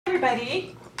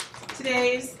Everybody,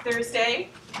 today's Thursday,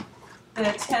 the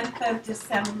 10th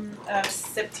of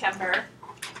September.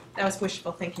 That was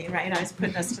wishful thinking, right? I was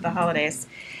putting us to the holidays.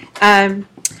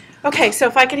 Okay, so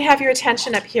if I can have your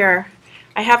attention up here,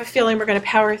 I have a feeling we're going to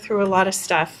power through a lot of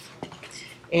stuff.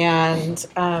 And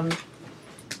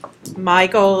my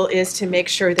goal is to make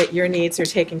sure that your needs are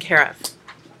taken care of.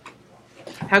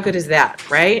 How good is that,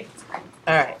 right?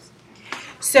 All right.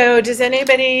 So does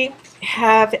anybody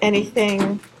have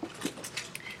anything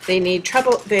they need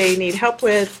help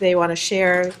with, they want to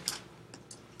share?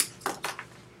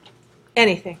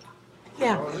 Anything?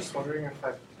 Yeah. I was just wondering if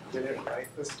I did it right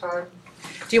this time.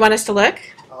 Do you want us to look?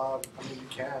 I mean, you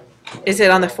can. Is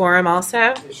it on the forum also?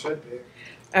 It should be.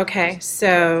 Okay,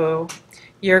 so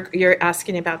you're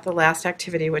asking about the last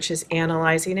activity, which is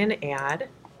analyzing an ad.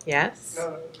 Yes?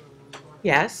 No,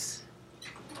 Yes?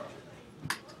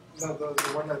 no, the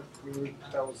one that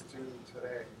was due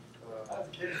today.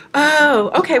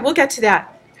 Oh, okay, we'll get to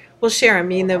that. We'll share them. I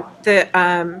mean,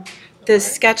 the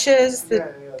sketches,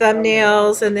 the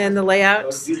thumbnails, and then the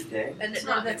layouts. And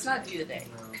no, that's not due today.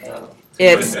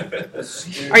 It's.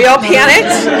 Are you all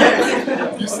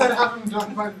panicked? You said have them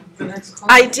done by the next class.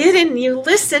 I did, and you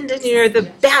listened, and you're the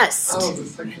best. Oh, the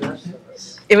suggestion.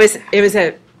 It was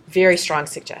a very strong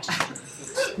suggestion.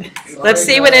 Let's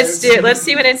see when it's due. Let's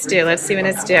see when it's due. Let's see when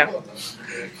it's due.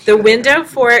 The window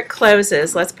for it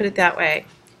closes. Let's put it that way.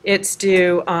 It's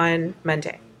due on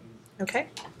Monday. Okay.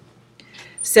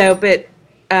 So, but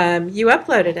you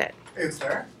uploaded it. Is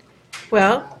there?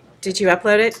 Well, did you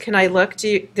upload it? Can I look?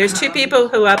 There's two people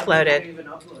who uploaded. Even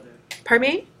upload it. Pardon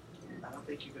me? I don't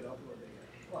think you could upload it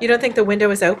yet. You don't think the window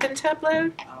was open to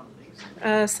upload? I don't think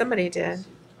so. Somebody did.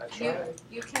 I tried.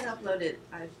 You can upload it.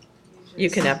 You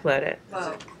can upload it.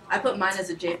 Well, I put mine as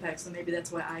a JPEG, so maybe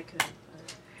that's why I could.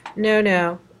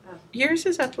 No. Oh. Yours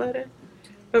is uploaded.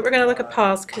 But we're going to look at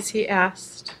Paul's because he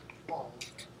asked. Oh,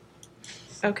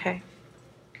 Okay.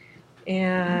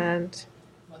 And,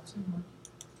 What's in Monday?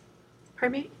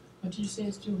 pardon me? What did you say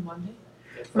it's due Monday?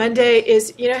 Monday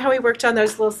is, you know how we worked on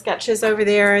those little sketches over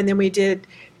there and then we did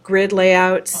grid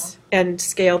layouts and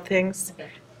scaled things? Okay.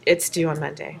 It's due on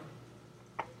Monday.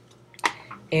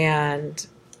 And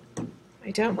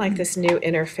I don't like this new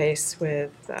interface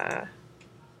with, so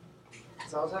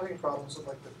I was having problems with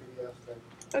like the PDF thing.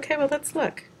 okay, well, let's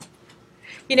look.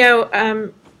 You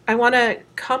know, I want to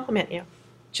compliment you,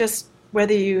 just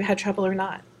whether you had trouble or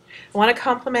not. I want to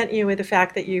compliment you with the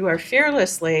fact that you are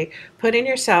fearlessly putting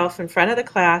yourself in front of the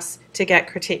class to get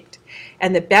critiqued.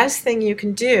 And the best thing you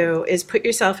can do is put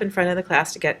yourself in front of the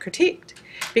class to get critiqued,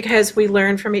 because we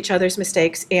learn from each other's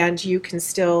mistakes and you can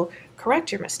still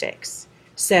correct your mistakes.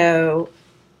 So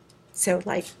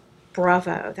like,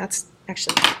 bravo. That's,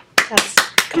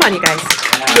 come on, you guys.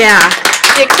 Yeah,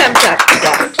 big thumbs up.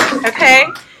 Okay,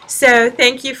 so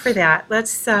thank you for that.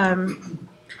 Let's, let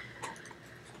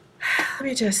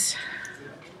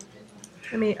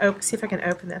me see if I can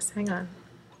open this. Hang on.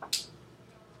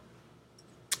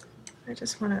 I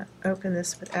just want to open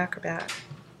this with Acrobat.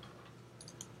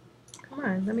 Come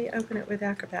on, let me open it with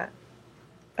Acrobat.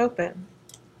 Open.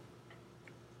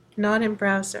 Not in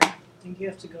browser. I think you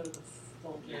have to go to the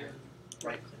folder and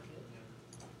right click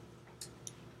it.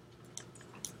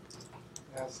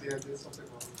 Yeah, see, I did something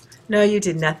wrong. No, you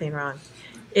did nothing wrong.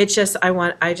 It's just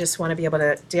I just want to be able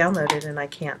to download it, and I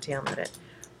can't download it.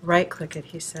 Right click it,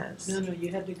 he says. No, you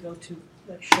had to go to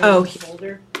show Oh, the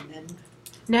folder and then.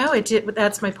 No, it did.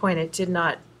 That's my point. It did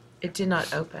not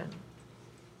open.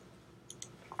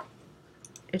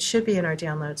 It should be in our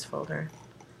downloads folder.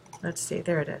 Let's see.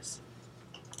 There it is.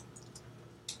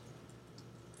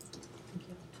 I think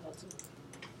you have to tell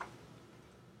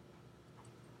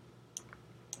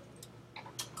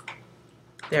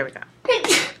it. There we go.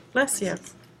 Bless you.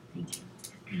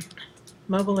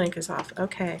 Mobile link is off.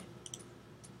 Okay.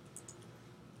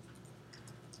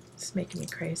 It's making me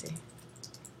crazy.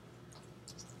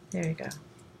 There you go.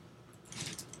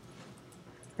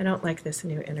 I don't like this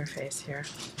new interface here.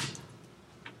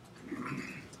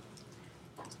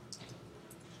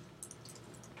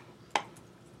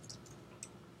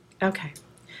 Okay.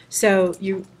 So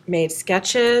you made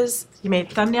sketches, you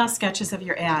made thumbnail sketches of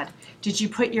your ad. Did you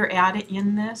put your ad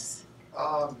in this?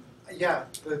 Yeah,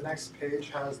 the next page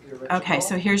has the original. Okay,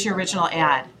 so here's your original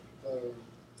ad. The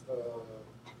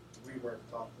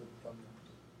reworked off the thumbnail.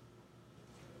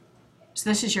 So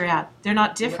this is your ad. They're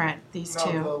not different, these No,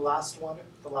 two. the last one,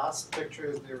 the last picture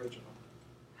is the original.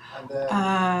 And then,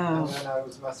 Oh, and then I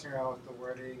was messing around with the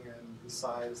wording and the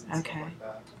size and Okay. stuff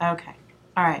like that. okay.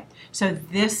 All right. So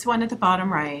this one at the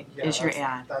bottom right Yeah, is your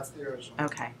that's- ad. That's the original.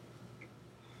 Okay.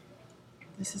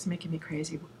 This is making me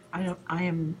crazy. I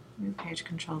am move page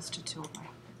controls to toolbar.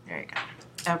 There you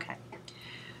go. Okay.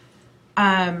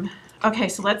 Okay,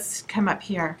 so let's come up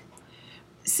here.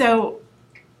 So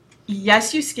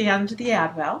yes, you scanned the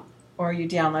ad well, or you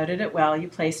downloaded it well, you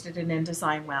placed it in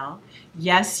InDesign well.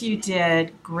 Yes, you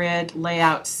did grid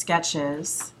layout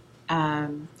sketches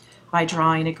by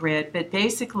drawing a grid, but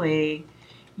basically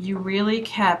you really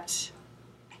kept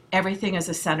everything as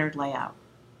a centered layout.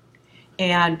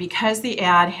 And because the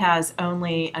ad has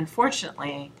only,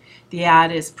 unfortunately, the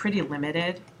ad is pretty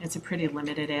limited. It's a pretty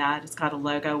limited ad. It's got a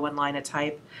logo, one line of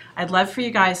type. I'd love for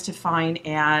you guys to find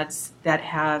ads that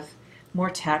have more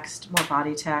text, more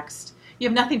body text. You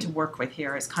have nothing to work with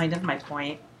here is kind of my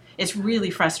point. It's really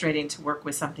frustrating to work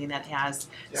with something that has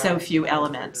so few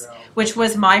elements, which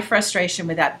was my frustration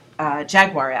with that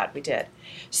Jaguar ad we did.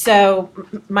 So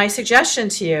my suggestion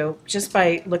to you, just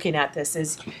by looking at this,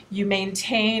 is you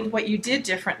maintained what you did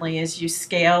differently is you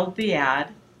scaled the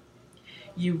ad,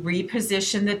 you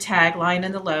repositioned the tagline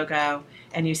and the logo,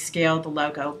 and you scaled the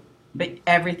logo, but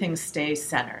everything stays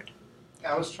centered.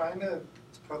 I was trying to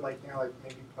put like, you know, like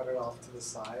maybe put it off to the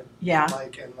side. Yeah. And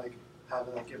have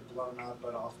it like get blown up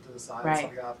but off to the side Right.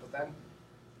 and stuff like that.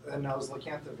 But then I was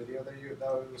looking at the video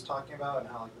that we was talking about and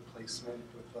how like the placement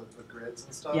with the grids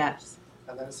and stuff. Yes.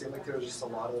 And then it seemed like there was just a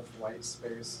lot of white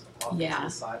space off Yeah. to the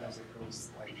side. And I was like, it was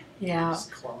like Yeah.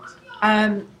 just clumped. You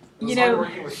It was know, hard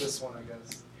working with this one, I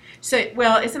guess. so,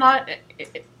 well, it's not,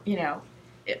 you know,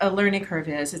 a learning curve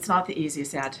is, it's not the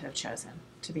easiest ad to have chosen,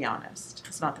 to be honest.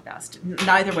 It's not the best.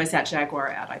 Neither was that Jaguar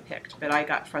ad I picked, but I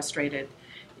got frustrated.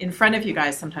 In front of you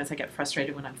guys, sometimes I get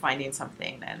frustrated when I'm finding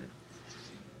something,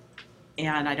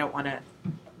 and I don't want to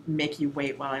make you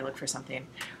wait while I look for something.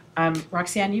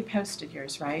 Roxanne, you posted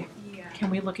yours, right? Yeah.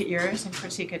 Can we look at yours and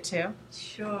critique it too?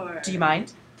 Sure. Do you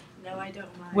mind? No, I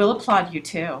don't mind. We'll applaud you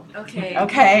too. Okay.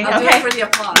 Okay, I'll do okay. it for the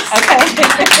applause.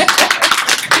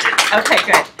 Okay.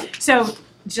 Okay, good. So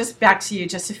just back to you,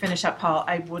 just to finish up, Paul,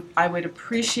 I would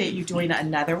appreciate you doing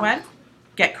another one.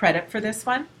 Get credit for this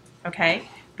one, okay?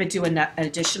 But do an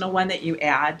additional one that you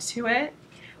add to it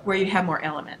where you have more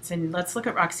elements. And let's look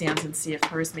at Roxanne's and see if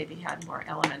hers maybe had more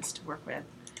elements to work with.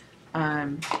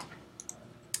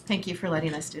 Thank you for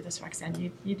letting us do this,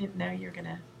 Roxanne. You didn't know you were going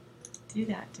to do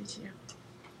that, did you?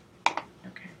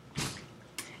 Okay.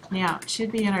 Now, it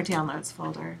should be in our downloads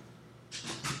folder.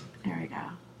 There we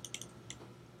go.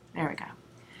 There we go.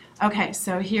 Okay,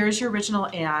 so here's your original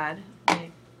ad. Let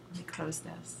me close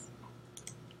this.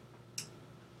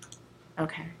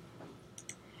 Okay.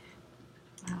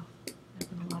 Wow,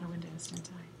 opened a lot of windows, didn't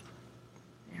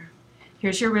I? There.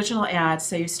 Here's your original ad.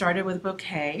 So you started with a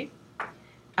bouquet,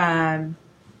 and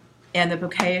the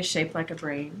bouquet is shaped like a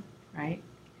brain, right?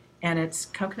 And it's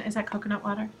coconut. Is that coconut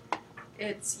water?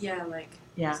 It's, yeah, like,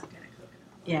 Yeah. some kind of coconut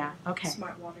water. Yeah. Okay.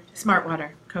 Smart water. type. Smart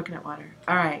water, coconut water.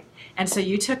 All right. And so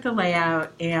you took the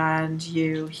layout and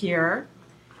you here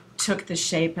took the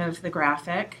shape of the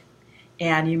graphic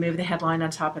and you moved the headline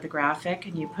on top of the graphic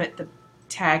and you put the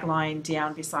tagline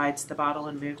down besides the bottle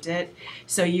and moved it.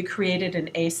 So you created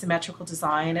an asymmetrical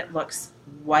design. It looks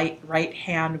right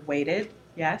hand weighted,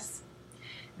 yes.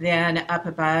 Then up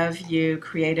above you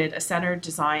created a centered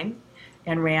design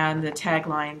and ran the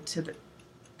tagline to the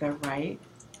right.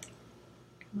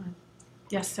 Come on.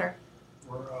 Yes, sir.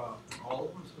 Were all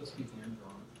of them supposed to be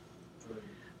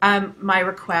hand-drawn? My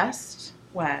request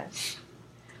was,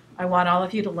 I want all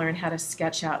of you to learn how to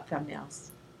sketch out thumbnails.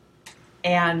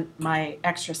 And my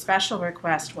extra special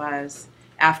request was,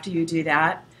 after you do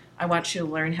that, I want you to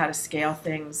learn how to scale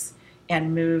things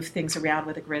and move things around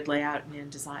with a grid layout and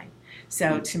InDesign.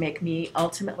 So to make me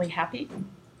ultimately happy,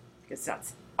 because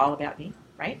that's all about me,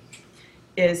 right,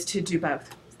 is to do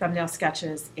both, thumbnail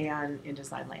sketches and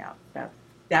InDesign layout. Both.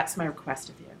 That's my request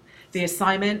of you. The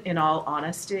assignment, in all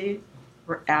honesty,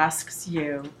 asks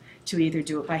you to either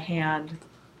do it by hand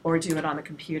or do it on the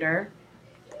computer.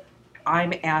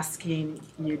 I'm asking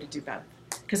you to do both.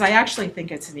 Because I actually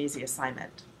think it's an easy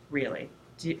assignment, really.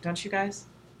 Don't you guys?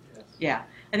 Yes. Yeah,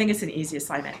 I think it's an easy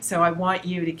assignment. So I want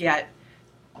you to get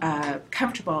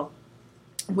comfortable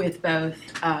with both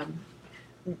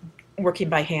working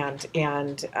by hand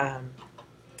and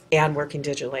working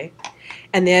digitally.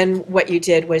 And then what you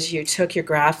did was you took your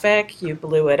graphic, you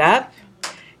blew it up,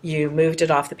 you moved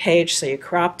it off the page, so you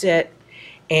cropped it,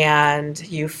 and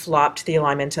you flopped the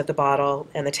alignment of the bottle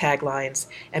and the taglines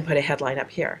and put a headline up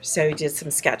here. So you did some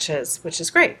sketches, which is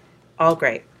great, all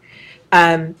great.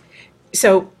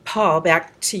 So Paul,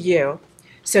 back to you.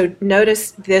 So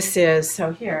notice this is,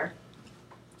 so here,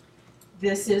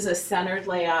 this is a centered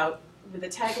layout with the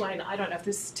tagline. I don't know if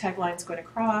this tagline's going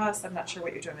across. I'm not sure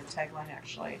what you're doing with the tagline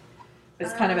actually. But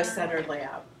it's kind of a centered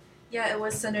layout. Yeah, it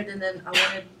was centered, and then I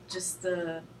wanted just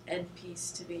the end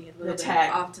piece to be a little bit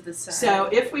tag. off to the side. So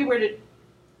if we were to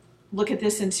look at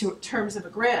this in terms of a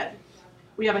grid,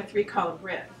 we have a 3-column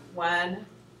grid. 1,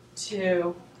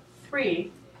 2,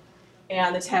 3,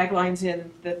 and the tagline's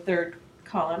in the 3rd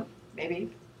column, maybe,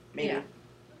 Yeah.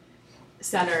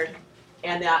 centered,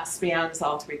 and that spans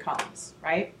all 3 columns,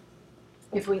 right?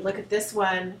 If we look at this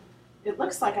one, it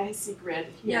looks like I see grid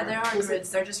here. Yeah, there are Is it- grids.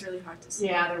 They're just really hard to see.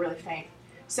 Yeah, they're really faint.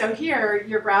 So here,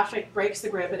 your graphic breaks the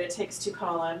grid, but it takes 2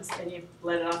 columns, and you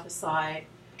let it off the side.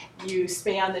 You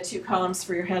span the 2 columns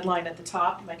for your headline at the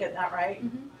top. Am I getting that right?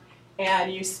 Mhm.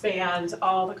 And you spanned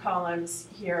all the columns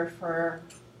here for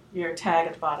your tag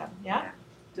at the bottom. Yeah? Yeah.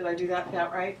 Did I do that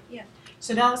about right? Yeah.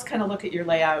 So now let's kind of look at your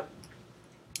layout.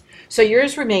 So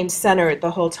yours remained centered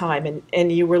the whole time,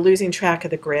 and you were losing track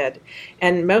of the grid.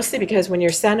 And mostly because when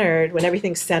you're centered, when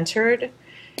everything's centered,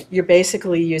 you're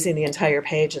basically using the entire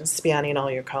page and spanning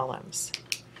all your columns.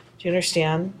 Do you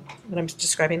understand what I'm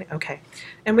describing? Okay.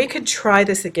 And we could try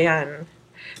this again,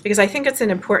 because I think it's an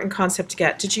important concept to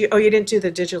get. You didn't do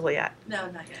the digital yet?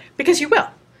 No, not yet. Because you will.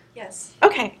 Yes.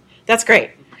 Okay, that's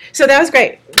great. So that was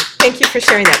great. Thank you for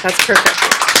sharing that. That's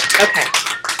perfect. Okay.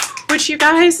 Would you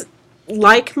guys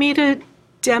like me to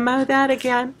demo that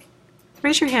again?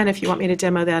 Raise your hand if you want me to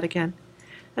demo that again.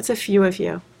 That's a few of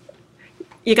you.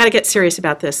 You got to get serious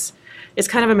about this. It's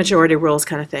kind of a majority rules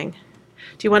kind of thing.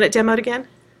 Do you want it demoed again?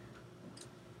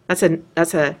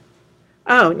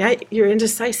 Oh, now you're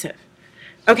indecisive.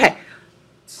 Okay.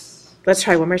 Let's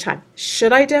try one more time.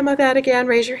 Should I demo that again?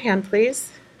 Raise your hand, please.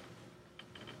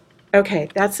 Okay,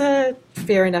 that's a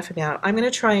fair enough amount. I'm going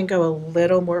to try and go a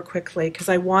little more quickly because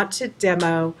I want to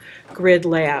demo grid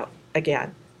layout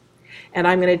again. And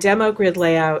I'm going to demo grid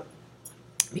layout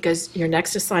because your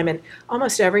next assignment,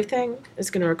 almost everything is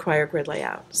going to require grid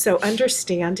layout. So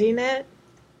understanding it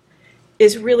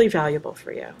is really valuable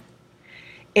for you.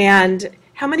 And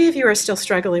how many of you are still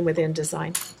struggling with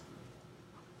InDesign?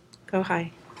 Go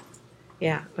high.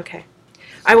 Yeah, okay.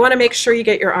 I want to make sure you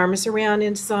get your arms around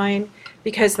InDesign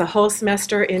because the whole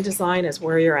semester InDesign is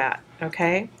where you're at,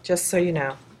 okay? Just so you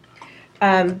know.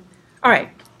 All right,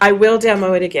 I will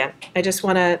demo it again.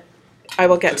 I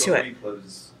will get to Before it. we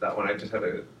close that one, I just had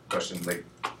a question. Like,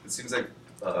 it seems like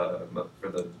for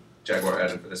the Jaguar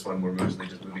add-in for this one, we're mostly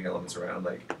just moving elements around.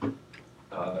 Like,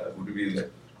 would we be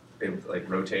able to like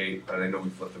rotate? And I know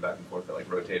we flipped it back and forth, but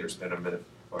like rotate or spin them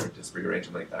or just rearrange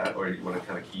them like that, or you want to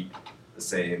kind of keep the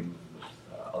same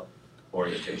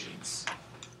orientations?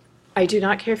 I do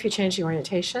not care if you change the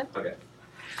orientation. Okay.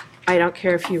 I don't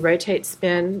care if you rotate,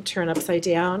 spin, turn upside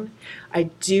down. I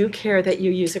do care that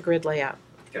you use a grid layout.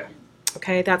 Okay.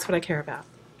 Okay, that's what I care about.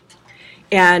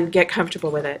 And get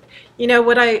comfortable with it. You know,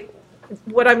 what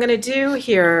I'm going to do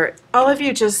here, all of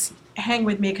you just hang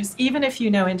with me, because even if you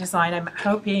know InDesign, I'm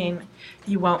hoping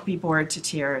you won't be bored to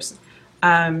tears.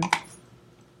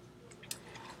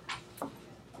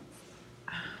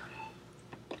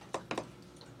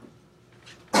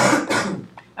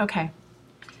 Okay.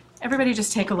 Everybody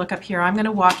just take a look up here. I'm going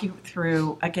to walk you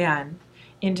through, again,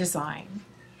 InDesign.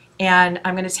 And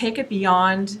I'm going to take it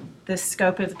beyond the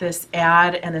scope of this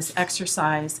ad and this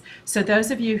exercise. So those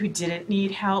of you who didn't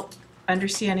need help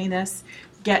understanding this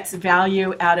gets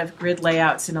value out of grid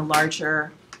layouts in a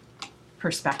larger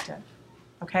perspective.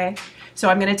 Okay? So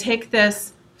I'm going to take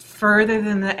this further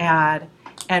than the ad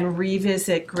and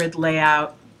revisit grid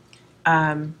layout.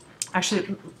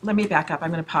 Actually, let me back up.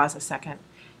 I'm going to pause a second.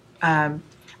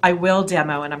 I will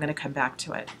demo, and I'm going to come back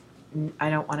to it.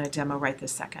 I don't want to demo right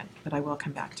this second, but I will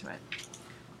come back to it.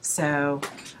 So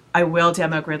I will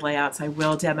demo grid layouts. I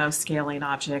will demo scaling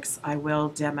objects. I will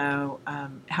demo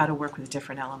how to work with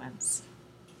different elements.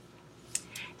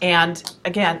 And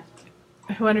again,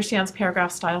 who understands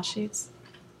paragraph style sheets?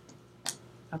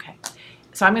 Okay.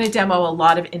 So I'm going to demo a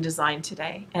lot of InDesign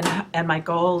today, and my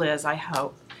goal is, I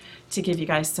hope, to give you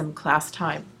guys some class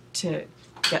time to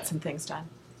get some things done.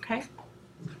 Okay?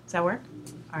 Does that work?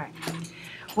 All right.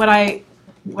 What I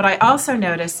also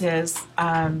notice is,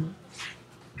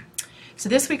 so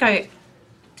this week all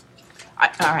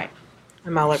right,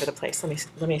 I'm all over the place.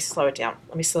 Let me slow it down.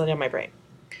 Let me slow down my brain.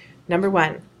 Number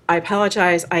one, I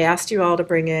apologize. I asked you all to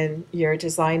bring in your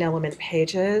design element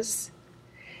pages,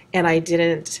 and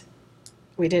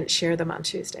we didn't share them on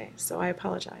Tuesday, so I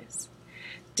apologize.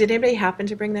 Did anybody happen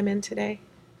to bring them in today?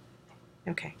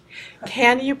 Okay.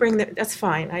 Can you bring them? That's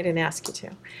fine. I didn't ask you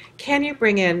to. Can you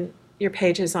bring in your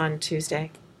pages on Tuesday?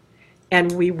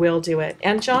 And we will do it.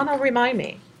 And John will remind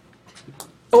me.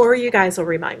 Or you guys will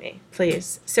remind me,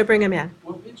 please. So bring them in.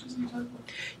 What pages are you talking about?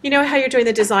 You know how you're doing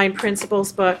the design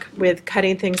principles book with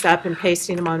cutting things up and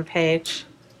pasting them on a page?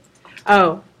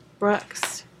 Oh,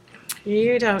 Brooks,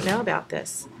 you don't know about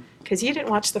this because you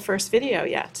didn't watch the first video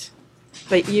yet.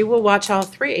 But you will watch all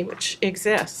three, which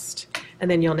exist, and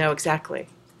then you'll know exactly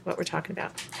what we're talking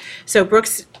about. So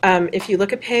Brooks, if you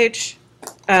look at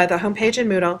the home page in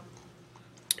Moodle,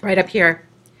 right up here,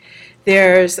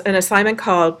 there's an assignment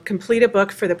called Complete a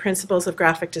Book for the Principles of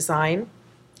Graphic Design,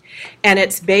 and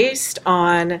it's based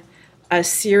on a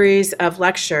series of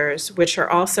lectures which are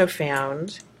also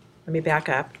found, let me back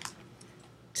up,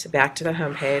 so back to the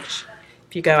home page.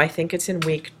 If you go, I think it's in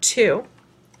week 2,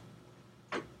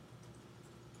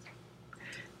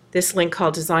 this link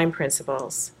called Design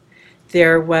Principles.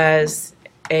 There was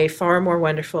a far more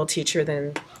wonderful teacher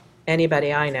than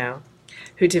anybody I know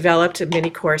who developed a mini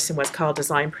course in what's called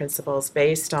Design Principles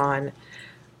based on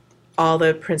all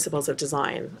the principles of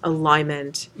design: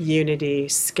 alignment, unity,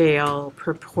 scale,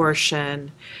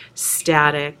 proportion,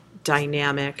 static,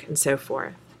 dynamic, and so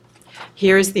forth.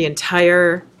 Here's the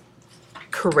entire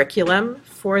curriculum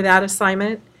for that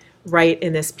assignment right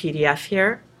in this PDF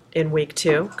here in week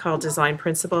 2 called Design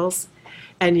Principles,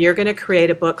 and you're going to create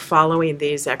a book following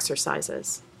these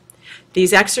exercises.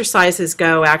 These exercises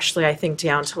go actually, I think,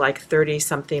 down to like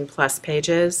 30-something plus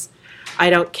pages. I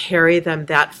don't carry them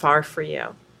that far for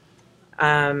you.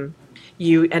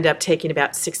 You end up taking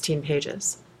about 16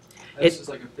 pages. This is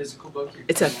like a physical book?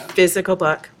 It's a physical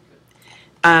book.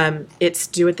 It's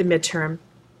due at the midterm.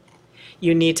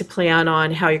 You need to plan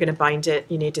on how you're going to bind it.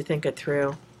 You need to think it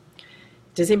through.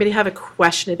 Does anybody have a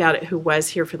question about it who was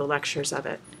here for the lectures of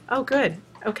it? Oh, good.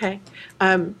 Okay.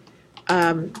 Emily.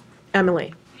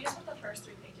 You just want the first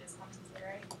 3 pages, constantly,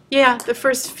 right? Yeah, the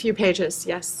first few pages.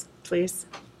 Yes, please.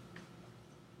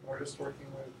 We're just working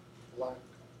with black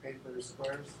paper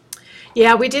squares.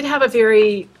 Yeah, we did have a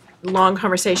very long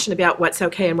conversation about what's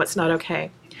okay and what's not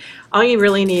okay. All you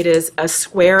really need is a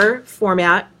square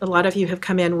format. A lot of you have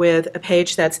come in with a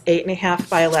page that's 8.5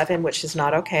 by 11, which is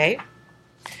not okay.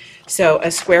 So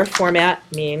a square format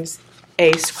means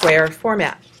a square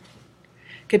format.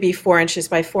 Could be 4 inches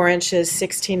by 4 inches,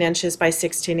 16 inches by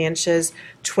 16 inches,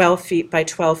 12 feet by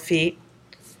 12 feet.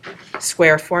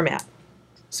 Square format.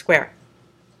 Square.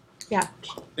 Yeah.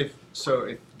 If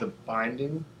the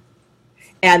binding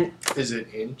And is an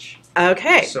inch,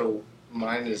 okay. so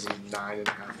mine is 9.5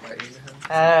 by 8.5.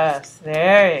 Yes,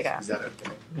 there you go. Is that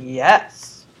okay?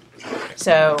 Yes.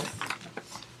 So,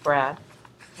 Brad.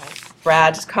 Right.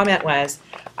 Brad's comment was,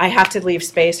 I have to leave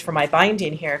space for my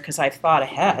binding here because I've thought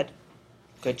ahead.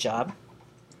 Good job.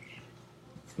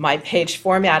 My page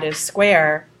format is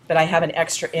square, but I have an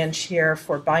extra inch here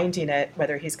for binding it,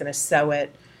 whether he's going to sew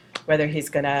it, whether he's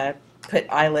going to put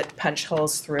eyelet punch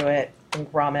holes through it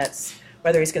and grommets,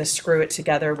 whether he's going to screw it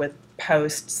together with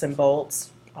posts and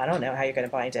bolts. I don't know how you're going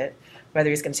to bind it. Whether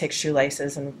he's going to take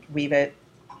shoelaces and weave it.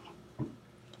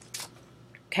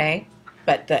 Okay?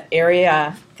 But the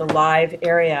area, the live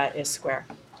area is square.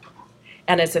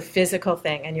 And it's a physical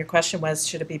thing. And your question was,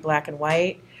 should it be black and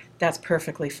white? That's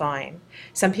perfectly fine.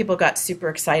 Some people got super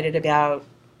excited about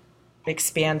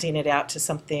expanding it out to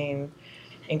something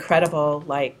incredible,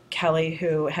 like Kelly,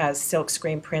 who has silk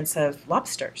screen prints of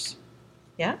lobsters.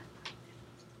 Yeah?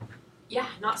 Yeah,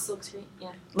 not silk screen.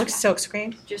 Yeah. Looks silk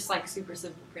screen. Just like super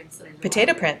simple prints that I know.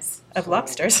 Potato prints of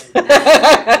lobsters. Do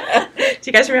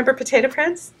you guys remember potato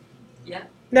prints? Yeah.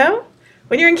 No?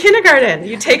 When you're in kindergarten,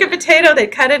 you take a potato,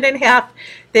 they'd cut it in half,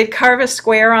 they'd carve a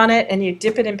square on it, and you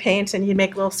dip it in paint, and you'd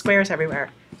make little squares everywhere.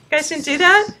 You guys didn't do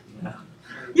that? No.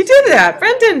 You did that.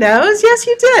 Brendan knows. Yes,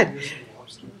 you did. Using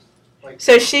lobsters. Like,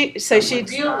 So she.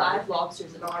 Real live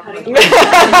lobsters and cutting.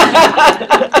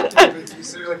 you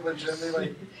see, like legitimately,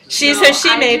 like. She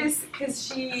made. Because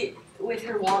she, with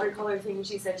her watercolor thing,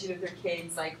 she said she did with her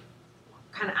kids, like,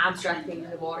 kind of abstract things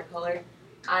with watercolor.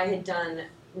 I had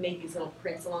made these little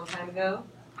prints a long time ago,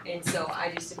 and so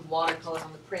I just did watercolor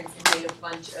on the prints and made a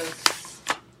bunch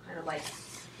of kind of like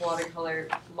watercolor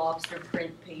lobster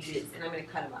print pages, and I'm going to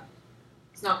cut them up.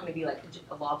 It's not going to be like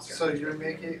a lobster. So you're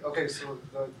making, okay, so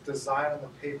the design on the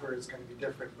paper is going to be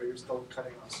different, but you're still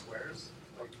cutting on squares?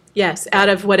 Like, Yes, out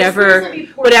of whatever so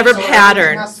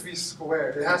pattern. It has to be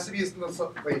square. It has to be,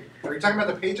 wait, are you talking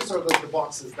about the pages or the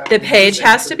boxes? The page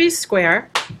has to be square.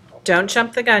 Don't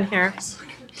jump the gun here.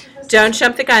 Don't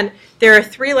jump the gun. There are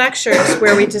 3 lectures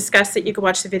where we discussed that you could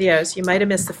watch the videos. You might have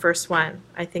missed the first one.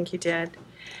 I think you did.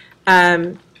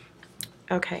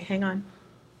 Okay, hang on.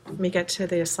 Let me get to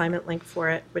the assignment link for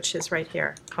it, which is right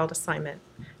here, called Assignment,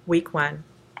 Week 1.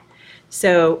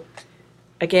 So,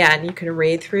 again, you can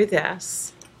read through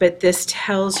this, but this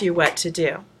tells you what to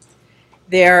do.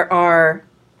 There are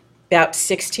about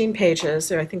 16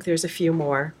 pages, or I think there's a few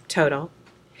more total,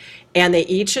 and they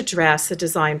each address a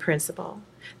design principle.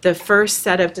 the first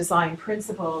set of design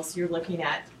principles you're looking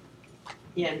at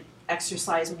in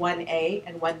exercise 1A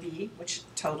and 1B, which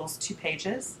totals 2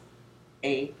 pages.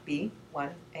 A, B, 1,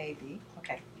 A, B,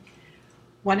 okay.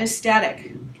 One is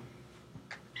static.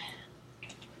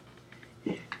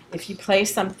 If you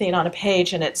place something on a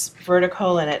page and it's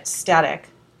vertical and it's static,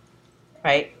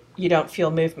 right, you don't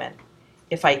feel movement.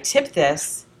 If I tip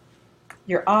this,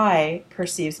 your eye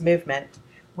perceives movement,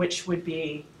 which would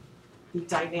be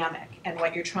dynamic. And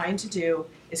what you're trying to do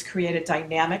is create a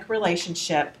dynamic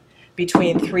relationship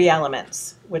between 3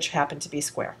 elements, which happen to be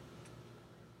square.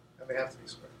 And they have to be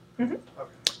square. Mhm.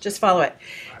 Okay. Just follow it.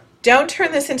 Don't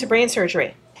turn this into brain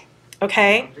surgery,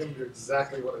 okay? I'm going to do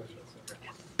exactly what I just said. Okay.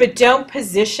 But don't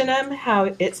position them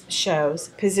how it shows.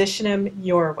 Position them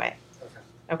your way, Okay.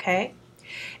 okay?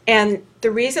 And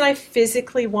the reason I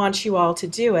physically want you all to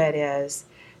do it is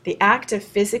the act of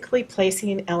physically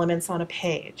placing elements on a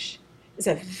page is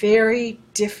a very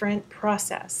different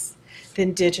process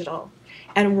than digital.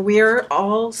 And we're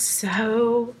all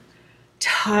so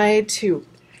tied to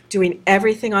doing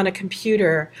everything on a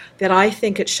computer that I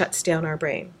think it shuts down our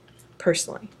brain,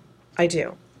 personally. I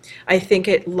do. I think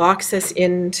it locks us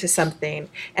into something.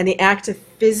 And the act of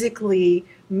physically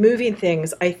moving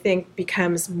things, I think,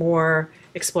 becomes more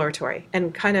exploratory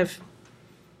and kind of,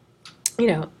 you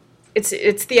know,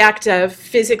 it's the act of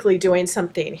physically doing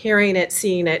something, hearing it,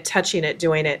 seeing it, touching it,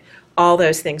 doing it. All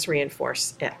those things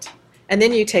reinforce it. And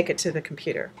then you take it to the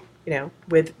computer, you know,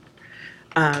 with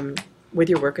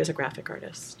your work as a graphic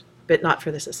artist, but not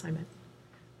for this assignment.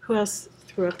 Who else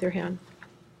threw up their hand?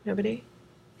 Nobody?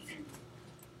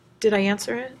 Did I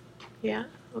answer it? Yeah?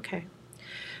 Okay.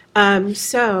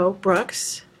 So,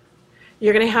 Brooks,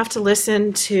 you're going to have to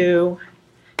listen to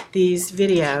these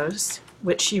videos,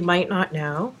 which you might not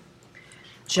know.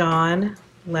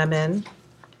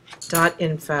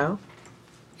 johnlemon.info,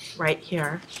 right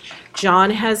here. John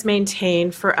has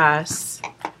maintained for us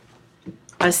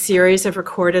a series of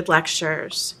recorded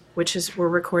lectures, which is we're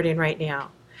recording right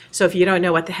now. So if you don't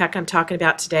know what the heck I'm talking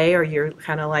about today, or you're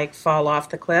kind of like fall off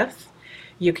the cliff,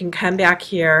 you can come back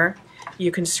here.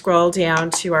 You can scroll down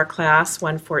to our class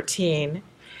 114,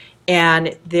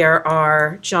 and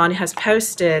John has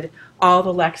posted all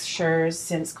the lectures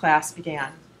since class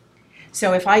began.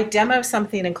 So if I demo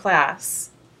something in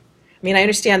class, I mean, I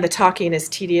understand the talking is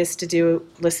tedious to do,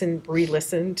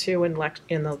 re-listen to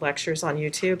in the lectures on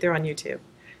YouTube. They're on YouTube.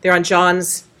 They're on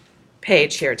John's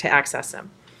page here to access them.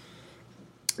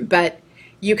 But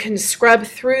you can scrub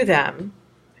through them.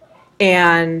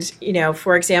 And, you know,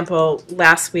 for example,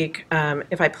 last week,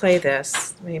 if I play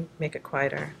this, let me make it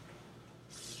quieter.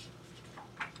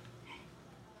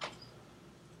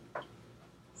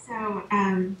 So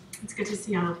it's good to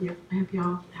see all of you. I hope you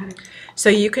all had it. So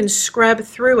you can scrub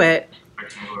through it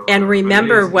and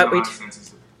remember what we...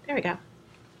 There we go.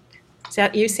 Is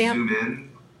that you, Sam? Zoom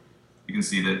in, you can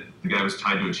see that the guy was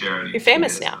tied to a chair. You're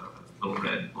famous now. Little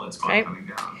red blood spot right? Coming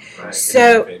down. Right.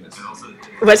 So, Internet famous.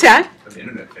 What's that? I'm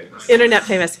internet famous. Internet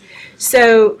famous.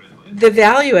 So the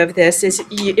value of this is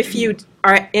if you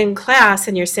are in class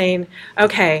and you're saying,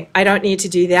 okay, I don't need to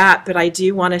do that, but I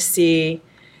do want to see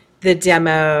the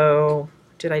demo.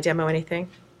 Did I demo anything?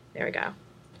 There we go.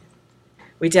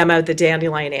 We demoed the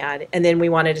Dandelion ad, and then we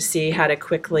wanted to see how to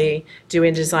quickly do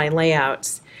InDesign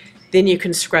layouts. Then you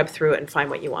can scrub through it and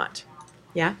find what you want.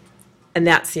 Yeah? And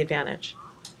that's the advantage.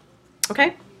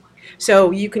 Okay? So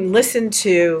you can listen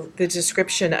to the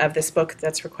description of this book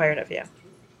that's required of you.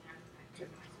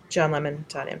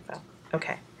 johnlemon.info.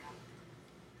 Okay.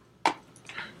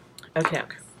 Okay.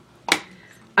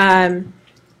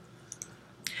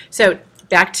 So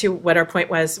back to what our point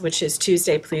was, which is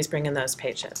Tuesday, please bring in those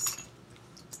pages.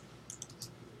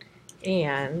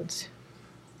 And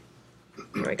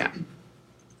here we go.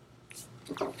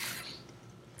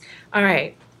 All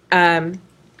right.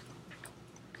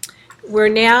 We're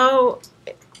now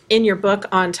in your book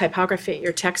on typography,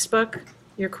 your textbook,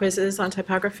 your quizzes on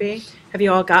typography. Have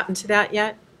you all gotten to that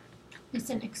yet? It's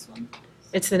the next one.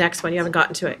 It's the next one. You haven't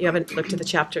gotten to it. You haven't looked at the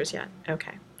chapters yet.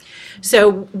 Okay.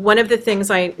 So one of the things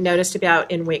I noticed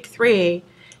about in week 3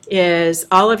 is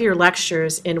all of your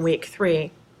lectures in week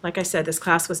 3. Like I said, this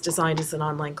class was designed as an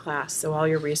online class, so all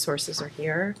your resources are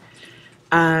here.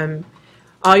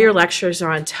 All your lectures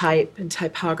are on type and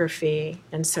typography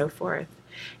and so forth.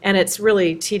 And it's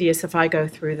really tedious if I go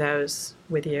through those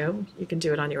with you. You can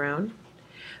do it on your own.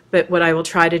 But what I will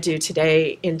try to do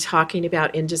today in talking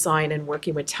about InDesign and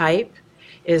working with type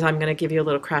is I'm going to give you a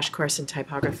little crash course in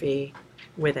typography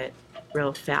with it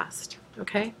real fast.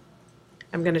 Okay?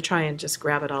 I'm going to try and just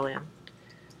grab it all in.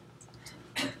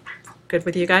 Good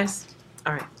with you guys?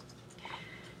 All right.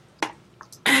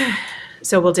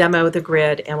 So we'll demo the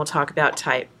grid and we'll talk about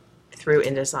type through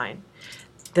InDesign.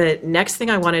 The next thing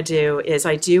I want to do is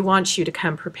I do want you to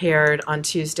come prepared on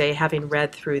Tuesday having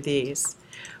read through these,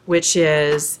 which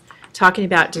is talking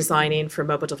about designing for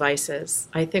mobile devices.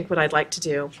 I think what I'd like to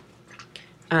do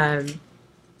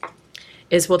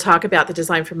is we'll talk about the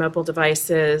design for mobile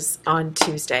devices on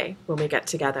Tuesday when we get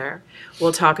together.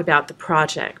 We'll talk about the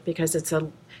project because it's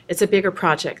a bigger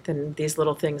project than these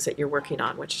little things that you're working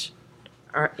on, which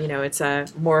are, it's a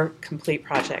more complete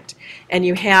project. And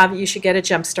you should get a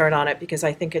jump start on it because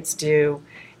I think it's due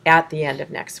at the end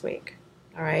of next week.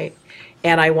 All right.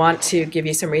 And I want to give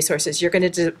you some resources. You're going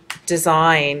to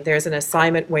design, there's an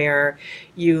assignment where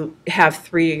you have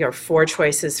 3 or 4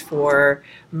 choices for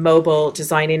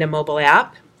designing a mobile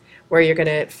app, where you're going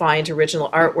to find original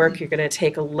artwork. You're going to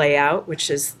take a layout, which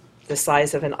is the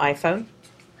size of an iPhone,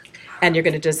 and you're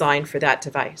going to design for that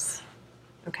device.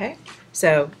 Okay?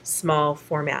 So small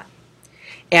format.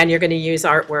 And you're going to use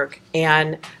artwork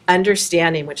and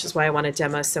understanding, which is why I want to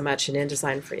demo so much in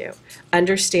InDesign for you,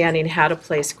 understanding how to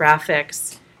place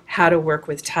graphics, how to work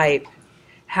with type,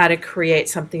 how to create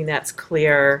something that's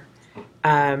clear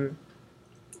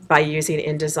by using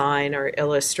InDesign or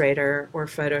Illustrator or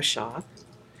Photoshop.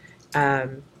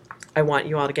 I want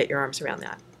you all to get your arms around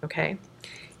that, okay?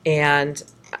 And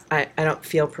I don't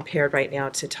feel prepared right now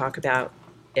to talk about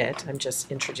it. I'm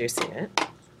just introducing it.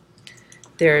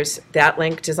 There's that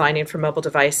link, Designing for Mobile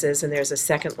Devices, and there's a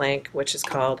second link, which is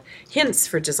called Hints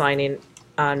for Designing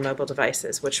on Mobile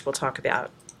Devices, which we'll talk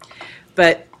about.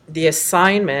 But the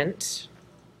assignment,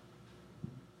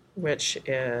 which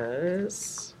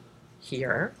is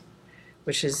here,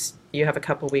 which is you have a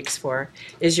couple weeks for,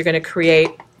 is you're going to create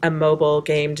a mobile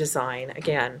game design,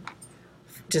 again,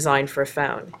 designed for a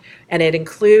phone. And it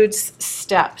includes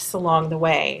steps along the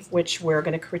way, which we're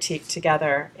going to critique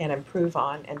together and improve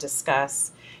on and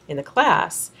discuss in the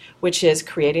class, which is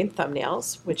creating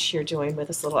thumbnails, which you're doing with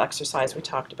this little exercise we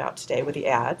talked about today with the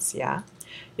ads, yeah.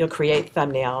 You'll create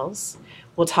thumbnails.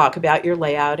 We'll talk about your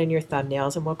layout and your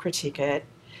thumbnails and we'll critique it.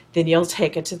 Then you'll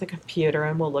take it to the computer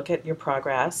and we'll look at your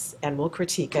progress and we'll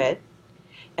critique it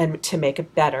and to make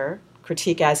it better.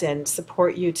 Critique as in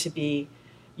support you to be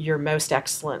your most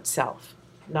excellent self,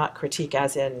 not critique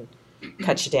as in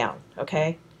cut you down,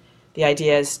 okay? The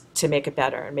idea is to make it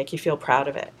better and make you feel proud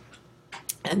of it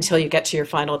until you get to your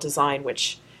final design,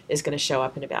 which is going to show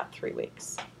up in about 3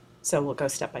 weeks. So we'll go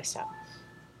step by step.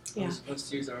 Yeah. We're supposed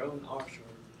to use our own art.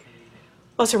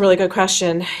 Well, it's a really good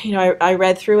question. I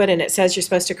read through it and it says you're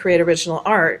supposed to create original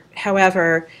art.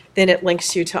 However, then it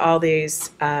links you to all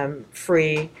these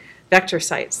free vector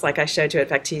sites like I showed you at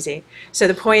Vecteezy. So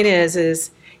the point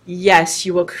is yes,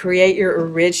 you will create your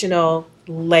original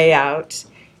layout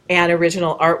and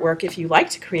original artwork if you like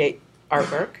to create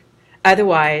artwork.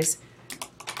 Otherwise,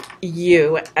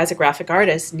 you, as a graphic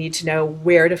artist, need to know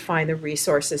where to find the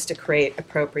resources to create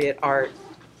appropriate art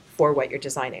for what you're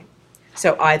designing.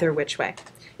 So either which way.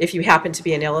 If you happen to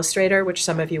be an illustrator, which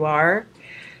some of you are,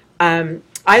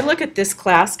 I look at this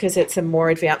class because it's a more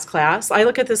advanced class. I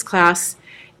look at this class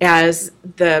as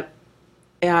the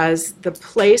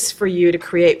place for you to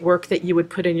create work that you would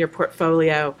put in your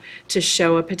portfolio to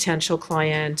show a potential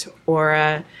client or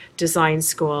a design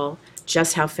school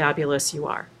just how fabulous you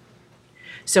are.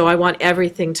 So I want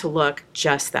everything to look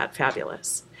just that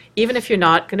fabulous. Even if you're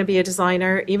not going to be a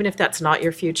designer, even if that's not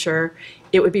your future,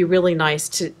 it would be really nice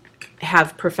to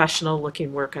have professional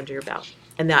looking work under your belt.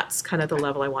 And that's kind of the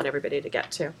level I want everybody to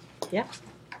get to. Yeah,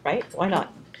 right? Why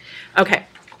not? Okay.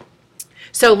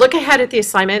 So look ahead at the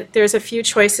assignment. There's a few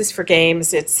choices for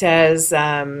games. It says,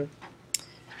 let's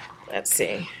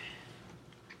see,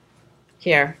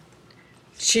 here.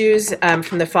 Choose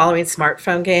from the following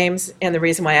smartphone games. And the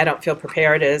reason why I don't feel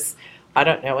prepared is I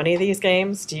don't know any of these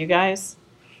games. Do you guys?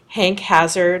 Hank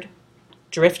Hazard,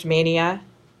 Drift Mania,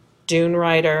 Dune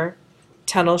Rider,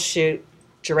 Tunnel Shoot,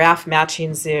 Giraffe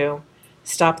Matching Zoo,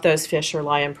 Stop Those Fish, or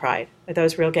Lion Pride. Are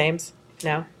those real games?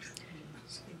 No?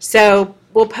 So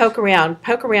we'll poke around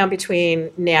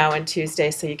between now and Tuesday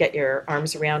so you get your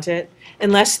arms around it.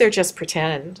 Unless they're just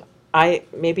pretend.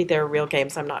 Maybe they're real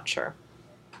games, I'm not sure.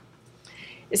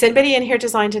 Is anybody in here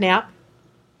designed an app?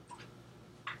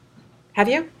 Have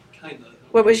you? Kind of.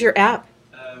 What was your app?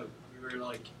 We were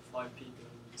like 5 people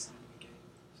and we designed a game.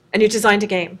 And you designed a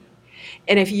game.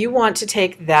 And if you want to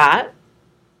take that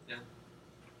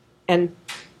and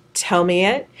tell me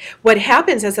it, what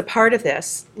happens as a part of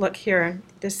this, look here,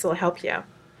 this will help you.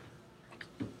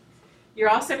 You're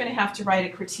also going to have to write a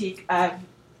critique of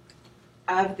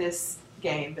this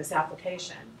game, this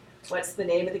application. What's the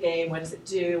name of the game? What does it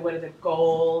do? What are the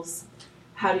goals?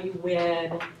 How do you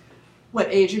win? what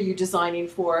age are you designing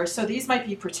for? So these might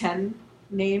be pretend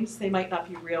names. They might not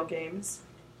be real games,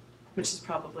 which is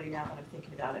probably, now that I'm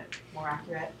thinking about it, more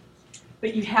accurate.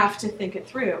 But you have to think it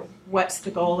through. What's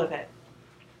the goal of it?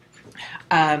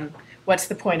 What's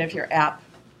the point of your app?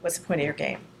 What's the point of your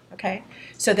game? Okay?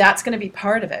 So that's going to be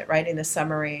part of it, writing the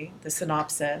summary, the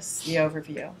synopsis, the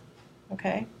overview.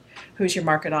 Okay? Who's your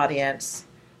market audience?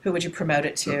 Who would you promote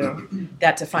it to?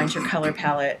 That defines your color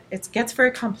palette. It gets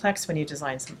very complex when you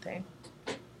design something.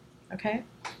 Okay?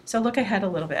 So look ahead a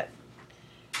little bit.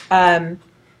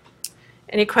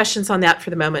 Any questions on that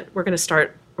for the moment? We're going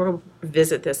to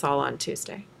visit this all on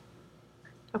Tuesday.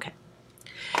 Okay.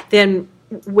 Then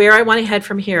where I want to head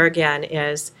from here again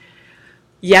is,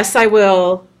 yes, I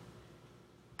will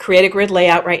create a grid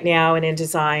layout right now in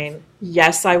InDesign.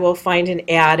 Yes, I will find an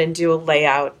ad and do a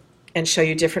layout and show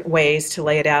you different ways to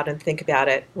lay it out and think about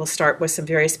it. We'll start with some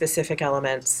very specific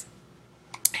elements.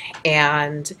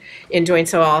 And in doing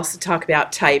so, I'll also talk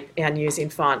about type and using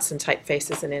fonts and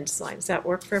typefaces in InDesign. Does that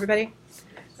work for everybody?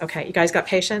 Okay, you guys got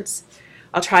patience?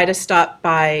 I'll try to stop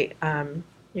by,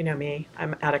 you know me,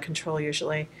 I'm out of control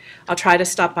usually. I'll try to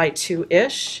stop by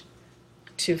 2-ish,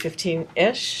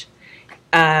 2:15-ish.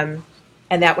 And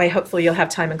that way, hopefully, you'll have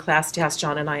time in class to ask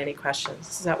John and I any questions.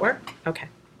 Does that work? Okay.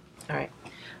 All right.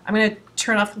 I'm going to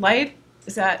turn off the light.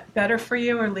 Is that better for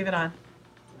you, or leave it on?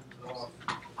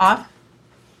 Off?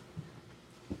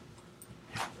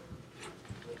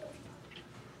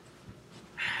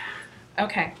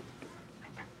 Okay.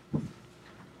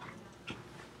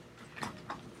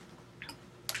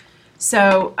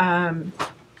 So,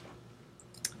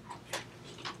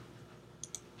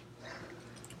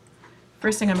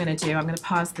 first thing I'm going to do, I'm going to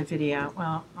pause the video.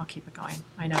 Well, I'll keep it going.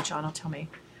 I know John will tell me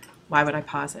why would I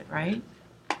pause it, right?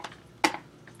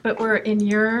 But we're in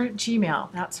your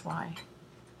Gmail, that's why.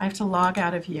 I have to log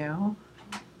out of you.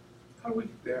 How are we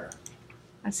there?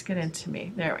 Let's get into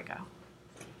me. There we go.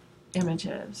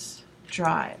 Images,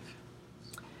 Drive.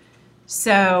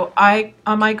 So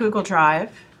on my Google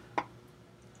Drive,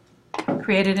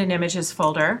 created an images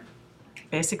folder,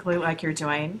 basically like you're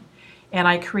doing. And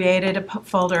I created a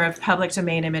folder of public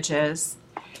domain images.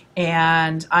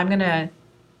 And I'm going to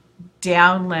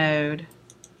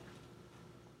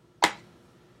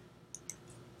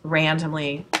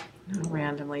randomly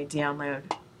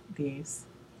download these.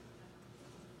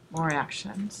 More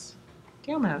actions.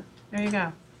 Download. There you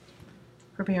go.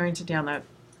 Preparing to download.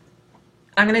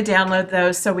 I'm going to download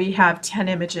those so we have 10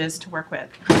 images to work with.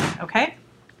 Okay?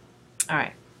 All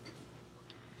right.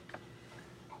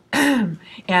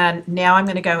 And now I'm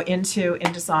going to go into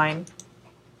InDesign.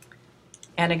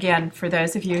 And again, for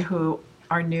those of you who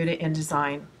are new to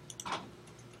InDesign,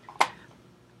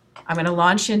 I'm going to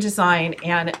launch InDesign,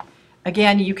 and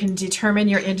again, you can determine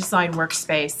your InDesign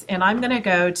workspace. And I'm going to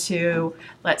go to,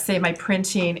 let's say, my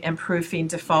printing and proofing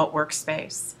default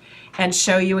workspace and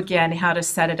show you again how to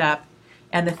set it up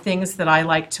and the things that I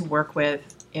like to work with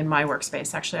in my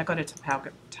workspace. Actually, I'll go to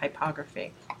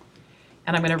typography.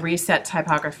 And I'm going to reset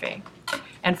typography.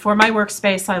 And for my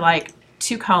workspace, I like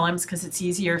 2 columns because it's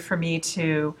easier for me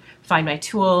to find my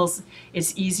tools.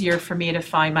 It's easier for me to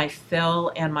find my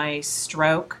fill and my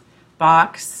stroke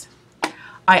box.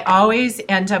 I always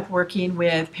end up working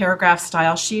with paragraph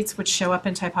style sheets, which show up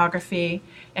in typography,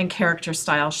 and character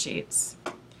style sheets.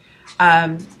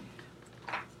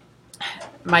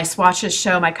 My swatches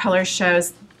show, my color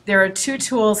shows. There are 2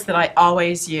 tools that I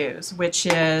always use, which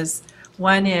is,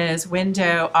 one is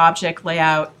Window, Object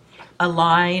Layout,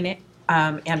 Align,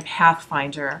 and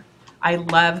Pathfinder. I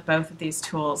love both of these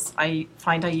tools. I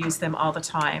find I use them all the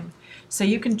time. So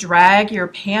you can drag your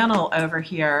panel over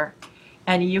here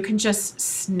and you can just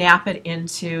snap it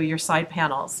into your side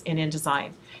panels in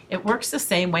InDesign. It works the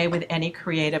same way with any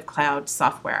Creative Cloud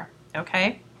software,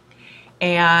 okay?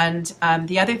 And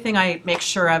the other thing I make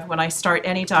sure of when I start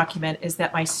any document is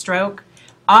that my stroke,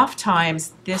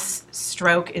 oftentimes this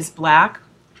stroke is black.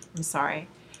 I'm sorry.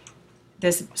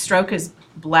 This stroke is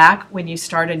black when you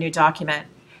start a new document.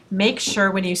 Make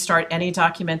sure when you start any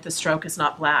document the stroke is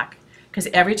not black, because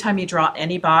every time you draw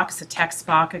any box, a text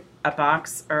box, a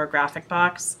box, or a graphic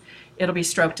box, it'll be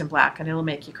stroked in black and it'll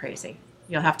make you crazy.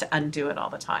 You'll have to undo it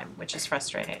all the time, which is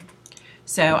frustrating.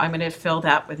 So I'm going to fill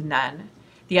that with none.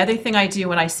 The other thing I do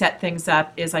when I set things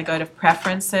up is I go to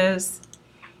Preferences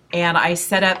and I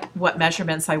set up what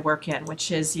measurements I work in,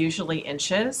 which is usually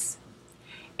inches.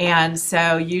 And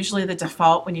so usually the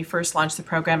default when you first launch the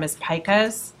program is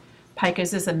picas.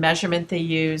 Picas is a measurement they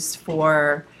use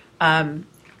for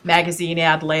magazine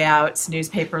ad layouts,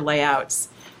 newspaper layouts.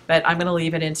 But I'm going to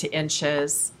leave it into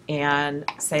inches and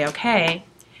say OK.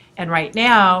 And right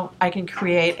now I can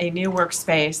create a new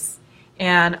workspace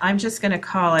And I'm just going to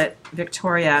call it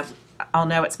Victoria. I'll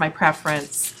know it's my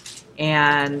preference,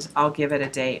 and I'll give it a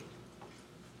date.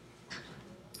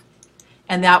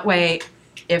 And that way,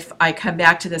 if I come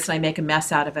back to this and I make a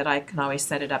mess out of it, I can always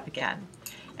set it up again.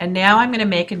 And now I'm going to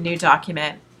make a new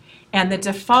document. And the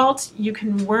default, you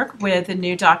can work with the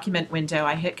new document window.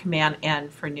 I hit Command N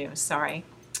for new, sorry.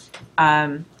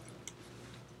 Or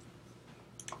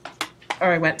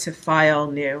I went to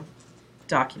File, New,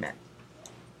 Document.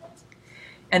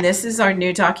 And this is our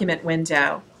new document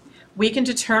window. We can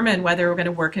determine whether we're going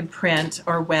to work in print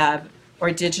or web or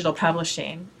digital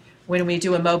publishing. When we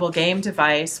do a mobile game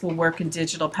device, we'll work in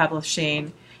digital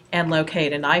publishing and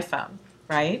locate an iPhone,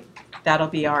 right? That'll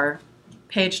be our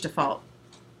page default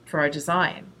for our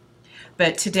design.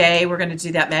 But today we're going to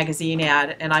do that magazine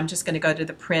ad, and I'm just going to go to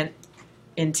the print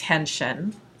intent.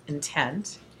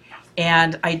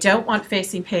 And I don't want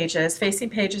facing pages. Facing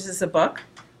pages is a book.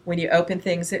 When you open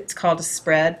things, it's called a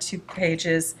spread. 2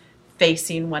 pages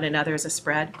facing one another is a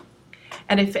spread.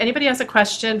 And if anybody has a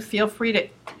question, feel free to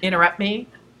interrupt me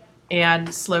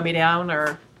and slow me down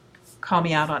or call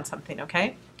me out on something,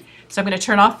 okay? So I'm going to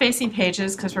turn off facing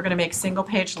pages because we're going to make single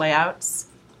page layouts.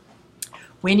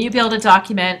 When you build a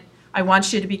document, I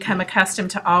want you to become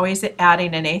accustomed to always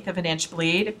adding 1/8 of an inch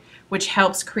bleed, which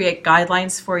helps create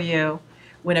guidelines for you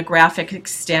when a graphic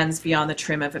extends beyond the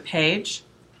trim of a page.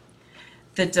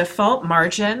 The default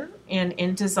margin in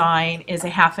InDesign is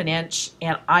 1/2 inch,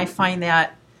 and I find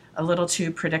that a little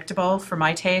too predictable for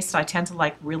my taste. I tend to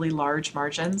like really large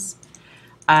margins.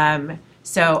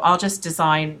 So I'll just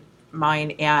design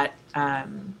mine at,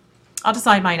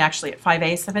 actually at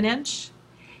 5/8 of an inch.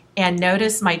 And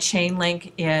notice my chain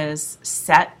link is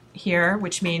set here,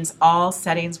 which means all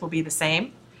settings will be the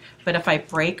same. But if I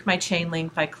break my chain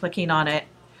link by clicking on it,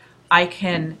 I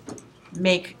can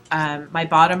make my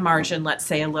bottom margin, let's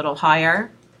say, a little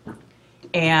higher,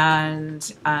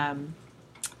 and I'm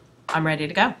ready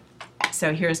to go.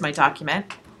 So here's my document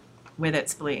with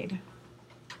its bleed.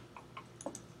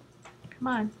 Come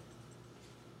on.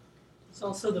 There's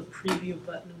also the preview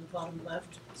button in the bottom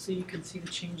left, so you can see the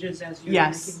changes as you're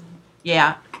Yes. making them.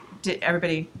 Yeah. Did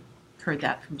everybody heard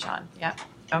that from John? Yeah.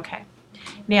 Okay.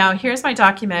 Now here's my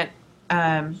document.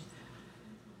 Want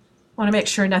to make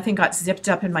sure nothing got zipped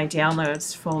up in my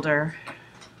downloads folder.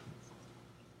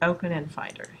 Open in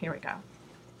Finder. Here we go.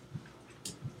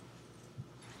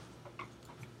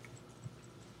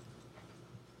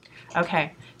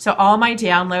 Okay, so all my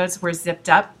downloads were zipped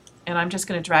up, and I'm just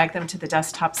going to drag them to the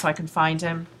desktop so I can find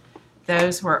them.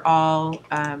 Those were all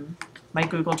my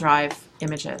Google Drive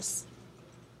images,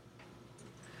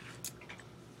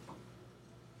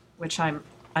 which I'm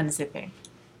unzipping.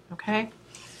 Okay?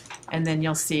 And then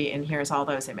you'll see, and here's all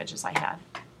those images I had.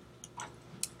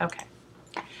 Okay.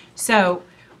 So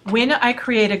when I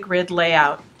create a grid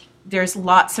layout, there's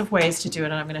lots of ways to do it,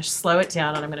 and I'm going to slow it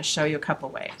down, and I'm going to show you a couple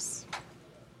ways.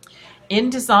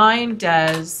 InDesign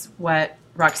does what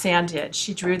Roxanne did.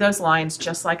 She drew those lines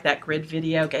just like that grid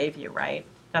video gave you, right?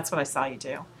 That's what I saw you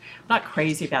do. I'm not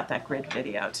crazy about that grid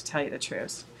video, to tell you the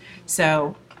truth.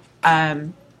 So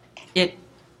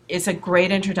it's a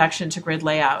great introduction to grid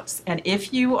layouts. And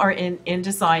if you are in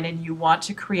InDesign and you want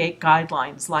to create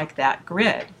guidelines like that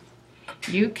grid,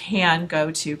 you can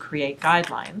go to Create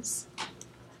Guidelines.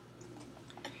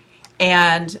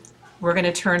 And we're going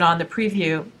to turn on the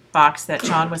preview box that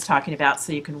John was talking about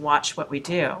so you can watch what we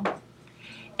do.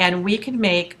 And we can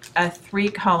make a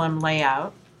 3-column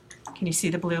layout. Can you see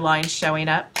the blue line showing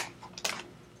up?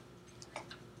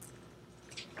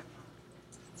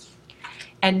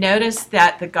 And notice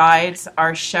that the guides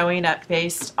are showing up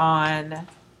based on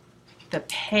the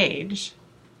page,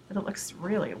 but it looks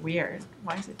really weird.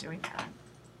 Why is it doing that?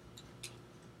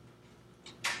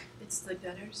 It's the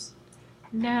gutters.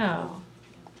 No.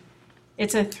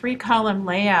 It's a 3-column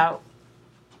layout,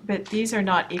 but these are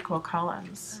not equal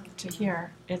columns to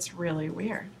here. It's really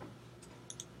weird.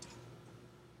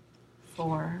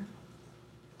 4.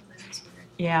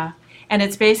 Yeah. And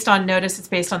it's based on, notice it's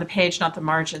based on the page, not the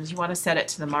margins. You want to set it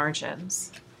to the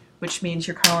margins, which means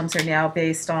your columns are now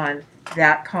based on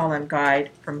that column guide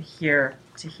from here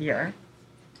to here.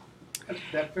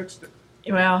 That fits the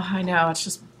Well, I know, it's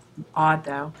just odd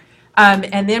though.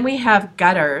 And then we have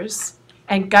gutters.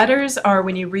 And gutters are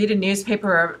when you read a newspaper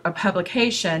or a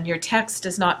publication, your text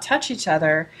does not touch each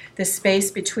other. The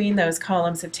space between those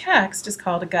columns of text is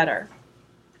called a gutter.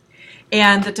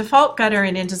 And the default gutter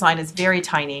in InDesign is very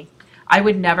tiny. I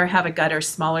would never have a gutter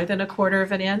smaller than 1/4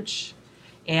 of an inch.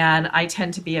 And I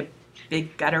tend to be a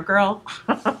big gutter girl.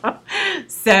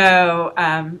 So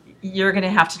you're going to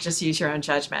have to just use your own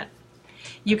judgment.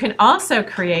 You can also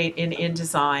create in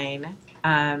InDesign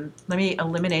let me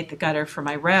eliminate the gutter for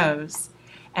my rows,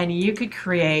 and you could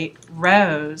create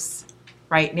rows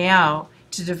right now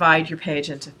to divide your page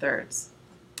into thirds,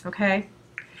 okay?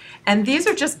 And these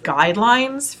are just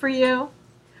guidelines for you.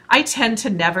 I tend to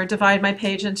never divide my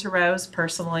page into rows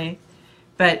personally,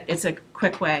 but it's a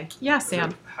quick way. Yeah,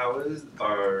 Sam?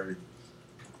 Are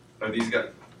these guys,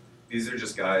 these are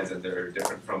just guides and they're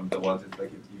different from the ones that,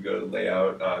 like, if you go to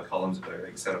layout columns, or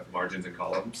like set up margins and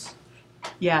columns?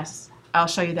 Yes, I'll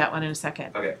show you that one in a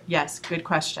second. Okay. Yes, good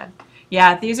question.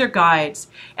 Yeah, these are guides.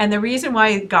 And the reason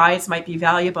why guides might be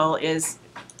valuable is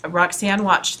Roxanne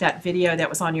watched that video that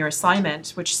was on your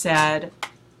assignment, which said,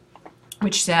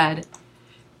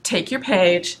 take your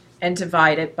page and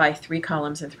divide it by 3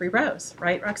 columns and 3 rows.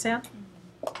 Right, Roxanne?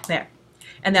 There.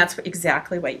 And that's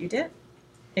exactly what you did.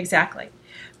 Exactly.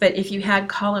 But if you had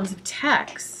columns of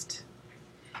text,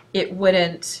 it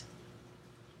wouldn't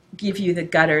give you the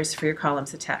gutters for your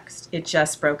columns of text. It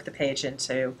just broke the page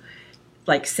into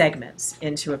like segments,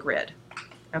 into a grid.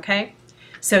 Okay?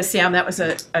 So Sam, that was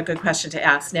a good question to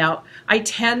ask. Now, I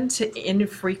tend to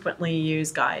infrequently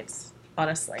use guides,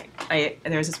 honestly.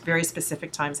 There's very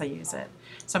specific times I use it.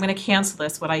 So I'm going to cancel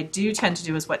this. What I do tend to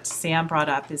do is what Sam brought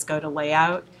up, is go to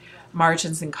layout,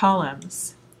 margins and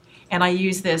columns. And I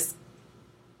use this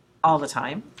all the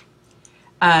time.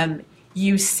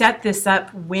 You set this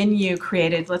up when you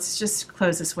created, let's just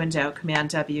close this window,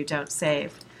 Command W, don't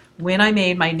save. When I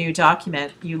made my new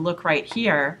document, you look right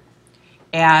here,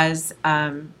 as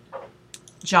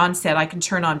John said, I can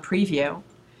turn on preview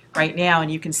right now and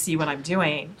you can see what I'm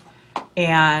doing.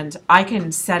 And I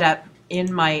can set up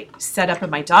in my setup of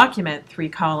my document 3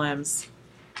 columns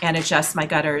and adjust my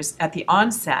gutters at the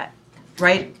onset,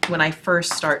 right when I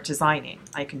first start designing.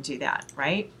 I can do that,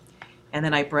 right? And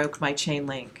then I broke my chain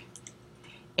link.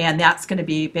 And that's going to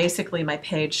be basically my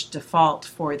page default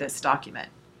for this document.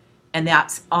 And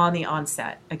that's on the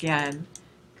onset. Again,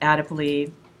 add a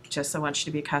bleed, just so I want you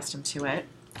to be accustomed to it.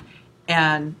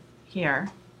 And here,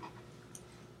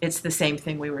 it's the same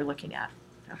thing we were looking at.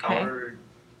 Okay? How are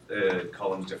the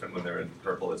columns different when they're in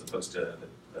purple as opposed to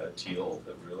the teal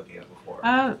that we were looking at before?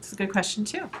 Oh, it's a good question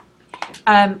too.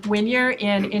 When you're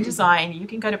in InDesign, you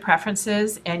can go to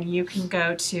Preferences and you can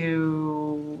go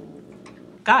to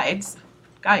Guides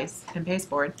and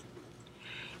Pasteboard,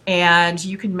 and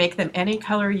you can make them any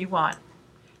color you want.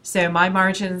 So my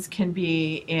margins can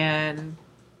be in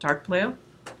dark blue,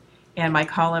 and my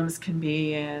columns can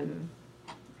be in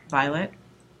violet,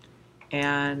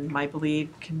 and my bleed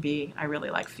can be, I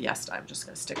really like Fiesta. I'm just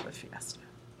going to stick with Fiesta.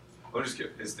 I'm just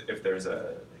curious if there's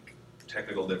a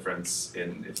technical difference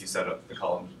in if you set up the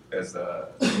column as the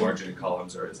margin in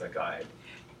columns or as a guide.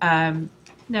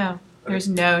 No, there's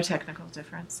no technical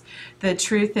difference. The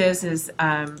truth is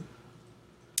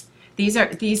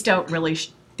these don't really,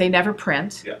 they never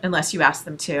print unless you ask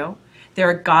them to.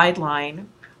 They're a guideline.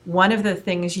 One of the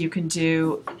things you can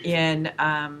do in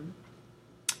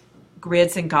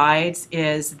grids and guides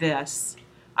is this.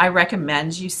 I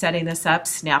recommend you setting this up,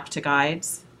 snap to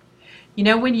guides. You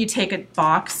know when you take a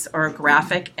box or a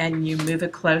graphic and you move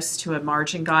it close to a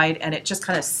margin guide and it just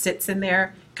kind of sits in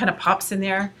there, kind of pops in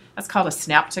there? That's called a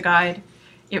snap to guide.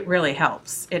 It really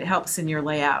helps. It helps in your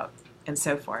layout and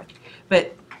so forth.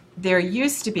 But there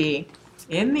used to be,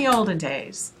 in the olden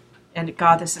days, and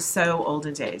God, this is so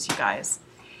olden days, you guys.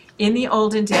 In the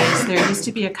olden days, there used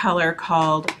to be a color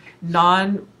called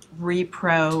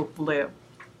non-repro blue.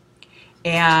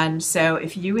 And so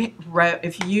if you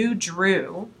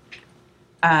drew,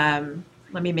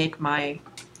 let me make my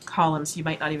columns, you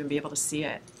might not even be able to see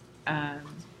it.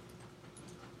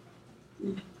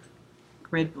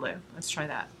 Grid blue, let's try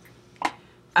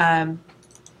that.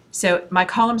 So my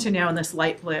columns are now in this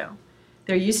light blue.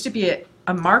 There used to be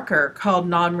a marker called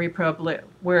non-repro blue,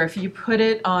 where if you put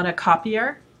it on a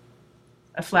copier,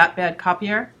 a flatbed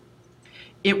copier,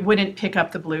 it wouldn't pick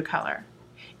up the blue color.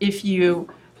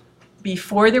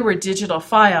 Before there were digital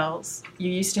files,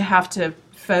 you used to have to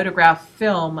photograph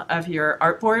film of your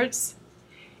artboards,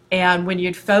 and when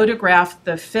you'd photograph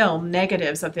the film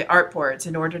negatives of the artboards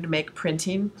in order to make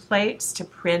printing plates to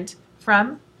print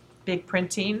from, big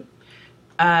printing,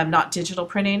 not digital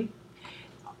printing,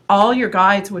 all your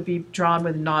guides would be drawn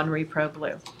with non-repro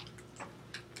blue.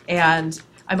 And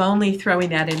I'm only throwing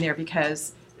that in there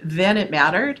because then it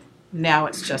mattered. Now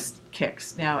it's just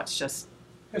kicks. Now it's just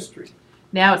history.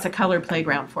 Now it's a color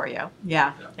playground for you.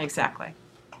 Yeah, exactly.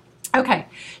 Okay,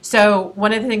 so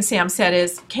one of the things Sam said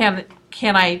is, can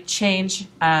I change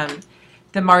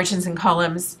the margins and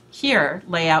columns here,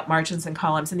 layout margins and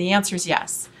columns? And the answer is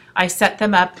yes. I set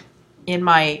them up in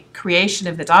my creation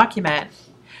of the document,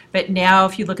 but now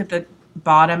if you look at the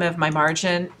bottom of my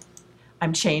margin,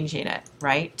 I'm changing it,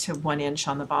 right, to 1 inch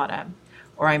on the bottom,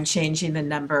 or I'm changing the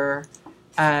number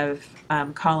of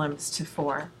columns to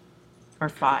 4 or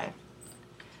 5.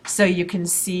 So you can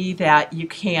see that you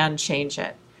can change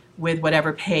it with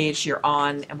whatever page you're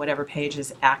on and whatever page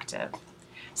is active.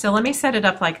 So let me set it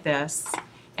up like this,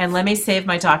 and let me save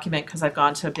my document because I've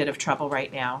gone to a bit of trouble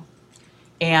right now.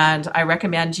 And I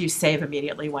recommend you save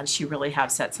immediately once you really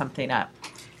have set something up.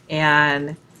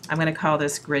 And I'm going to call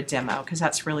this grid demo because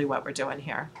that's really what we're doing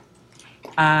here.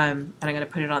 And I'm going to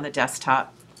put it on the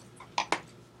desktop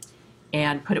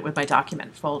and put it with my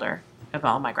document folder of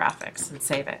all my graphics and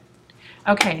save it.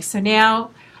 Okay, so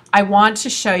now I want to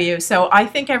show you, so I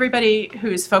think everybody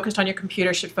who's focused on your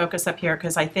computer should focus up here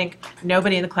because I think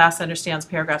nobody in the class understands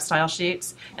paragraph style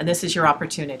sheets, and this is your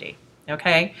opportunity.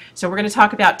 Okay, so we're going to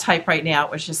talk about type right now,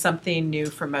 which is something new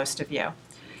for most of you.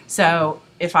 So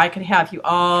if I could have you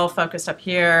all focused up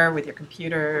here with your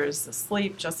computers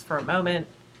asleep just for a moment,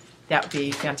 that would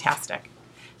be fantastic.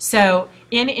 So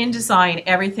in InDesign,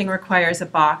 everything requires a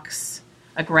box,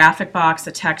 a graphic box,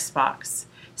 a text box.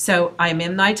 So I'm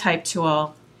in my type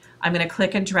tool. I'm going to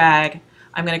click and drag.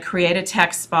 I'm going to create a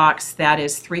text box that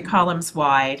is 3 columns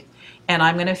wide, and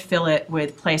I'm going to fill it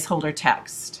with placeholder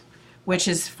text, which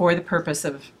is for the purpose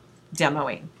of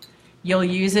demoing. You'll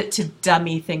use it to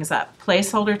dummy things up.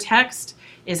 Placeholder text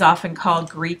is often called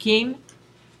Greeking.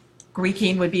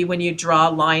 Greeking would be when you draw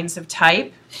lines of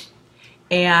type,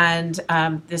 and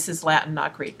this is Latin,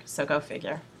 not Greek, so go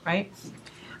figure, right?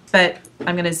 But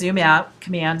I'm going to zoom out,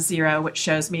 Command 0, which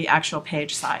shows me actual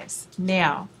page size.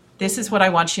 Now, this is what I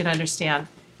want you to understand.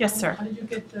 Yes, sir? How did you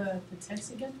get the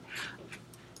text again?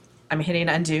 I'm hitting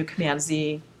undo, Command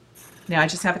Z. Now I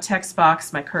just have a text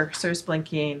box, my cursor's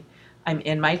blinking, I'm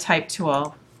in my type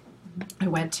tool, I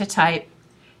went to type,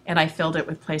 and I filled it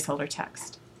with placeholder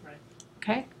text. Right.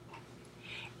 Okay?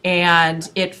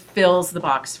 And it fills the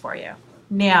box for you.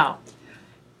 Now,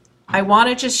 I want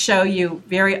to just show you,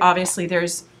 very obviously,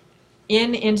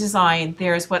 in InDesign,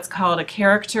 there's what's called a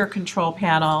character control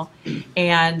panel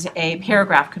and a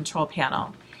paragraph control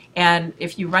panel. And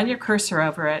if you run your cursor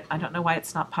over it, I don't know why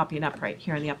it's not popping up right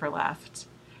here in the upper left,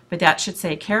 but that should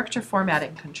say character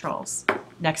formatting controls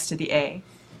next to the A.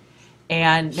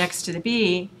 And next to the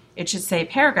B, it should say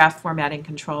paragraph formatting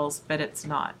controls, but it's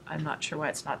not. I'm not sure why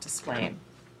it's not displaying.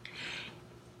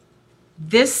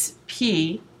 This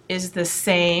P is the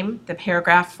same, the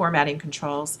paragraph formatting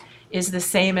controls, is the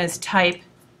same as type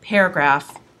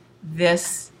paragraph,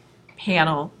 this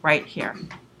panel right here,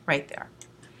 right there.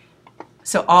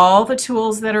 So all the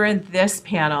tools that are in this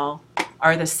panel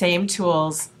are the same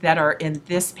tools that are in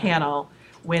this panel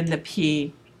when the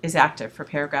P is active for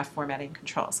paragraph formatting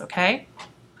controls, okay?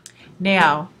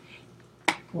 Now,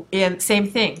 same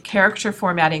thing, character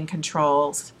formatting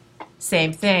controls,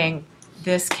 same thing.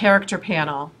 This character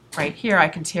panel right here I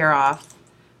can tear off.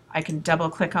 I can double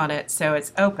click on it so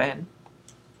it's open.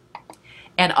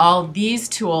 And all these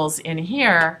tools in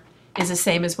here is the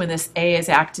same as when this A is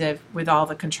active with all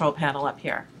the control panel up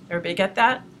here. Everybody get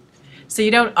that? So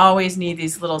you don't always need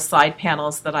these little side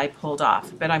panels that I pulled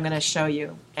off, but I'm going to show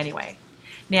you anyway.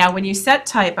 Now when you set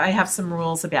type, I have some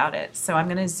rules about it. So I'm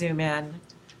going to zoom in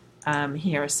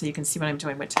here so you can see what I'm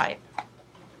doing with type.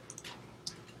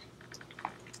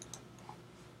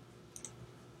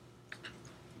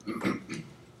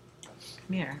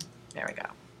 Come here. There we go.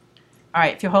 All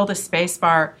right, if you hold the space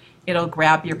bar, it'll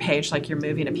grab your page like you're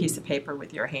moving a piece of paper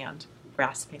with your hand,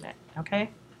 grasping it, okay?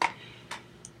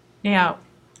 Now,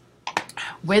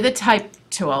 with the type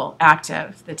tool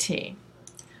active, the T,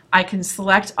 I can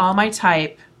select all my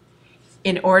type.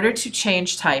 In order to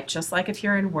change type, just like if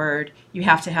you're in Word, you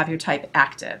have to have your type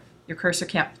active. Your cursor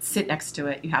can't sit next to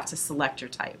it, you have to select your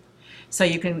type. So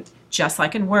you can, just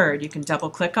like in Word, you can double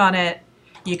click on it,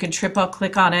 you can triple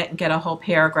click on it and get a whole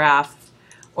paragraph,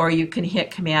 or you can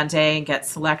hit Command A and get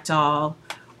select all,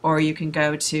 or you can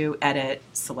go to edit,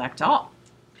 select all.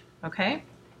 Okay?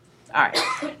 All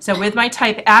right. So with my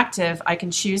type active, I can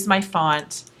choose my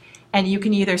font, and you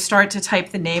can either start to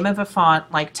type the name of a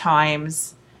font like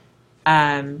Times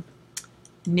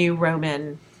New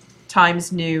Roman,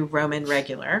 Times New Roman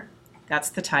Regular. That's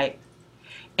the type.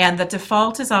 And the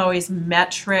default is always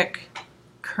metric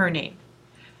kerning.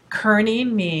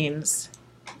 Kerning means,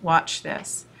 watch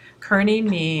this, kerning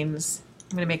means,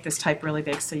 I'm going to make this type really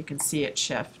big so you can see it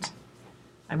shift.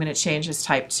 I'm going to change this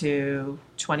type to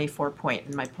 24 point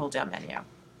in my pull down menu.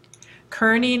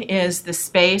 Kerning is the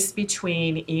space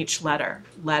between each letter,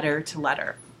 letter to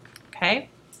letter, okay?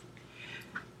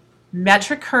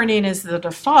 Metric kerning is the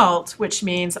default, which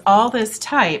means all this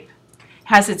type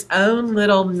has its own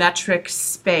little metric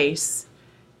space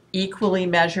equally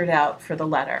measured out for the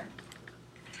letter.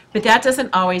 But that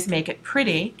doesn't always make it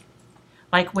pretty,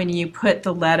 like when you put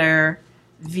the letter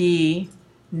V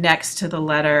next to the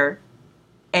letter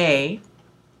A.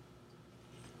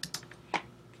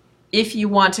 If you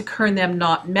want to kern them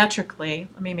not metrically,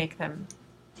 let me make them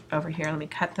over here. Let me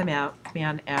cut them out,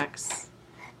 Command X.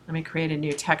 Let me create a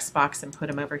new text box and put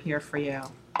them over here for you.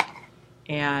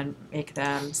 And make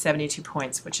them 72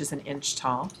 points, which is an inch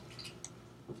tall.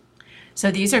 So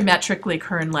these are metrically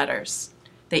kerned letters.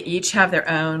 They each have their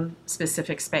own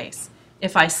specific space.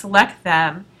 If I select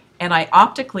them and I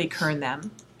optically kern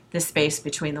them, the space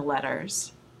between the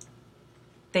letters,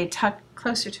 they tuck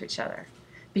closer to each other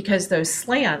because those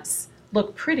slants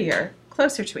look prettier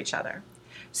closer to each other.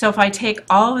 So if I take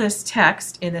all this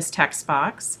text in this text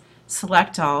box,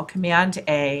 select all, Command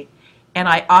A, and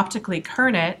I optically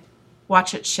kern it,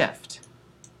 watch it shift.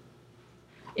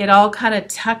 It all kind of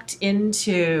tucked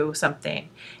into something.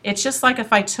 It's just like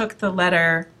if I took the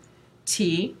letter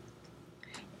T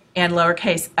and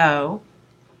lowercase o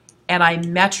and I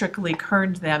metrically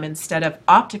kerned them instead of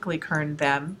optically kerned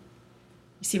them.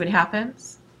 You see what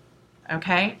happens?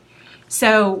 Okay?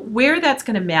 So where that's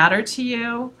going to matter to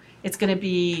you, it's going to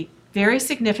be very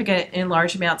significant in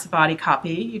large amounts of body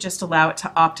copy. You just allow it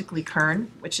to optically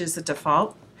kern, which is the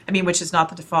default. Which is not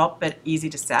the default, but easy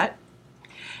to set.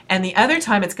 And the other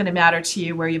time it's going to matter to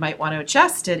you where you might want to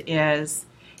adjust it is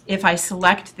if I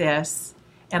select this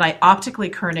and I optically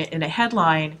kern it in a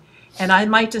headline, and I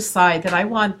might decide that I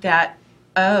want that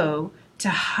O to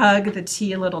hug the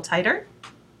T a little tighter,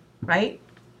 right?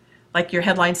 Like your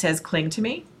headline says, cling to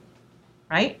me,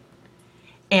 right?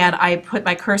 And I put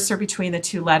my cursor between the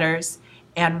two letters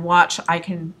and watch, I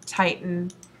can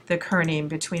tighten the kerning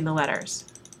between the letters.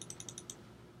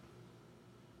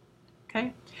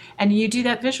 Okay? And you do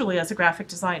that visually as a graphic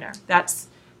designer. That's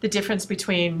the difference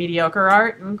between mediocre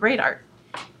art and great art.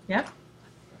 Yep.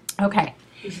 Okay.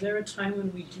 Is there a time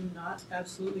when we do not,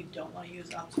 absolutely don't want to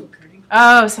use optical kerning?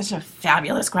 Oh, such a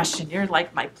fabulous question. You're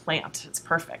like my plant. It's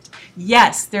perfect.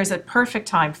 Yes, there's a perfect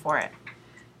time for it.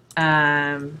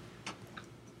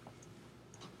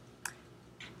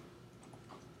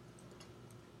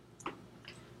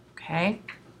 Okay.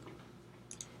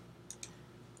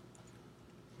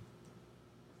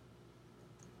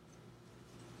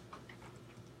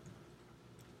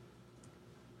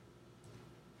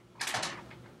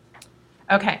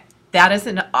 Okay, that is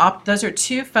those are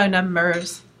two phone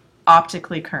numbers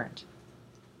optically kerned.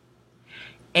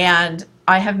 And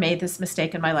I have made this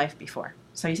mistake in my life before.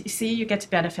 So you see, you get to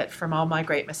benefit from all my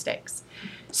great mistakes.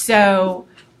 So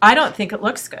I don't think it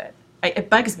looks good. It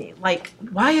bugs me. Like,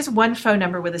 why is one phone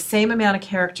number with the same amount of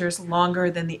characters longer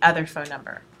than the other phone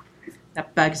number?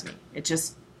 That bugs me. It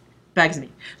just bugs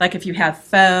me. Like if you have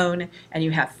phone and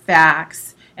you have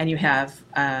fax and you have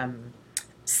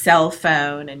cell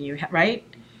phone and you have, right?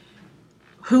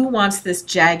 Who wants this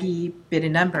jaggy bit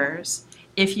of numbers?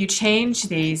 If you change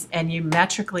these and you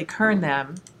metrically kern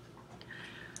them,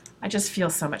 I just feel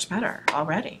so much better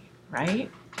already,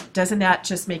 right? Doesn't that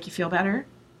just make you feel better?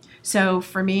 So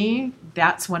for me,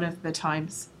 that's one of the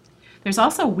times. There's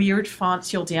also weird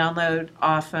fonts you'll download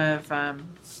off of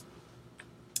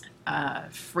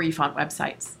free font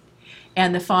websites.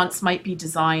 And the fonts might be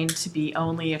designed to be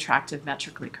only attractive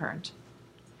metrically kerned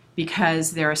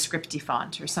because they're a scripty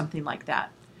font or something like that.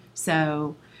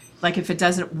 So like if it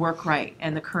doesn't work right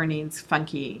and the kerning's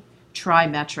funky, try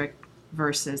metric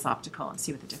versus optical and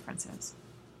see what the difference is.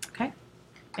 Okay?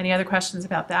 Any other questions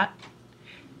about that?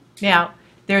 Now,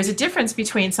 there's a difference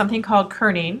between something called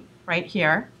kerning, right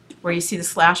here, where you see the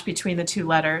slash between the two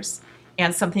letters,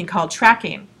 and something called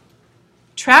tracking.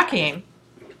 Tracking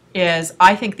is,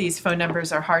 I think these phone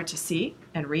numbers are hard to see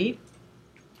and read.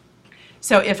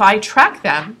 So if I track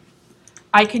them,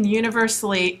 I can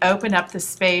universally open up the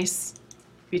space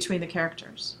between the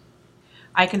characters.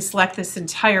 I can select this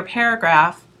entire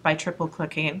paragraph by triple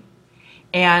clicking,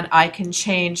 and I can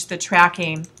change the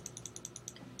tracking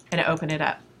and open it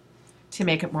up to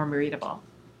make it more readable.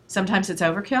 Sometimes it's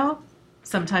overkill,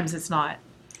 sometimes it's not.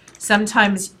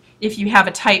 Sometimes if you have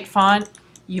a tight font,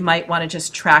 you might want to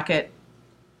just track it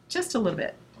just a little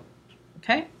bit,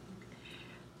 okay?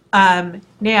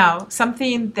 Now,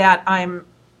 something that I'm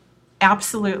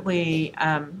absolutely,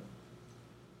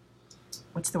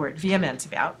 vehement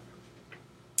about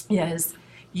is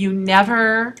you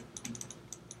never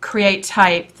create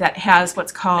type that has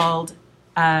what's called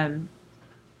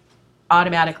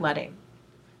automatic leading.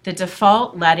 The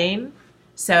default leading,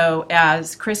 so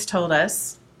as Chris told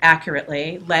us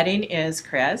accurately, leading is,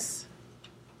 Chris?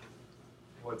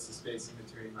 What's the spacing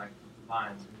between like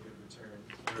lines when you hit return,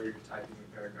 where you're typing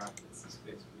a paragraph? It's the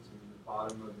space between the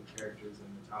bottom of the characters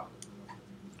and the top of the one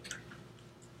underneath.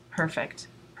 Perfect.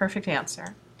 Perfect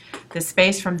answer. The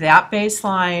space from that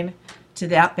baseline to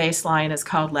that baseline is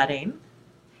called leading.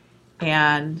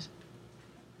 And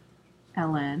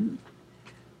Ellen,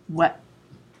 what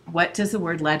does the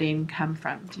word leading come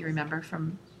from? Do you remember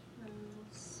from?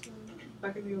 So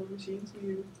back in the old machines,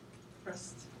 we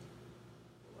pressed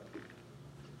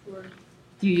for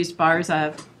You used bars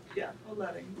of? or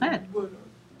leading. Lead. Wood.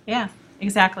 Yeah,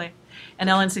 exactly. And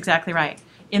Ellen's exactly right.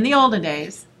 In the olden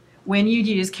days, when you'd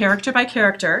use character by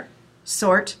character,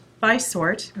 sort by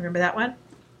sort, remember that one?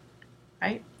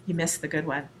 Right? You missed the good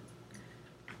one.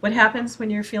 What happens when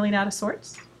you're feeling out of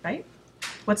sorts, right?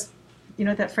 You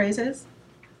know what that phrase is?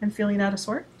 I'm feeling out of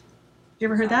sort? You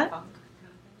ever heard that?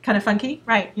 Kind of funky?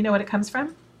 Right. You know what it comes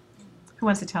from? Who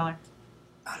wants to tell her?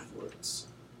 Out of words.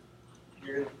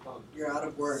 You're out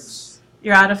of words.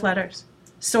 You're out of letters.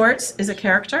 Sorts is a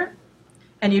character,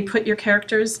 and you put your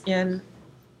characters in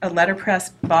a letterpress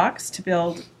box to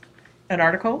build an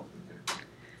article.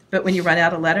 But when you run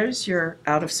out of letters, you're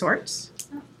out of sorts.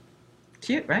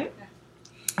 Cute, right?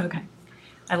 Okay.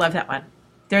 I love that one.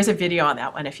 There's a video on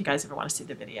that one if you guys ever want to see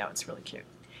the video. It's really cute.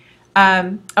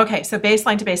 Okay, so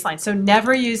baseline to baseline. So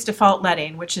never use default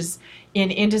leading, which is in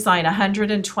InDesign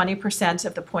 120%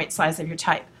 of the point size of your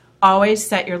type. Always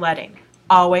set your leading.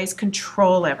 Always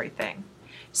control everything.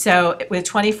 So with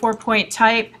 24-point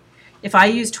type, if I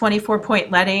use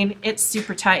 24-point leading, it's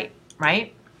super tight,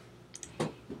 right?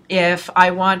 If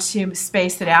I want to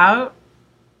space it out,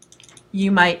 you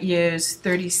might use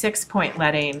 36-point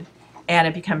leading, and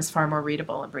it becomes far more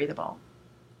readable and breathable.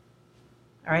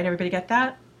 All right, everybody get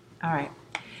that? All right.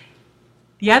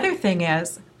 The other thing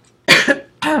is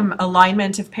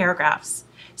alignment of paragraphs.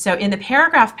 So in the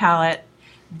paragraph palette,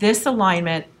 this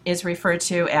alignment is referred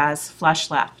to as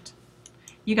flush left.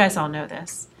 You guys all know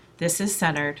this. This is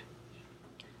centered.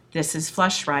 This is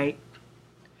flush right.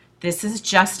 This is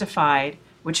justified,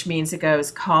 which means it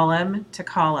goes column to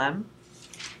column,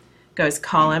 goes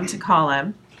column to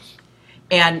column,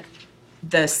 and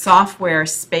the software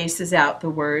spaces out the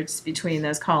words between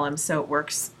those columns so it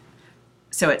works,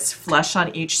 so it's flush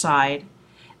on each side.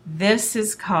 This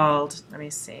is called, let me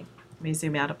see, let me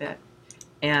zoom out a bit,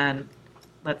 and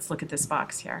let's look at this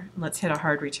box here. Let's hit a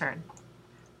hard return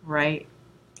right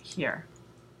here.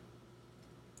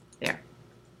 There.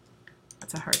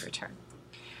 That's a hard return.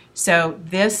 So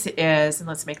this is, and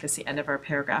let's make this the end of our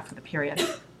paragraph with a period.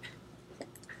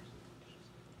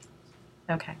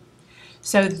 Okay.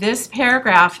 So this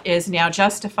paragraph is now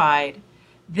justified.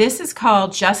 This is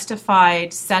called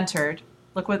justified centered.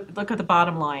 Look at the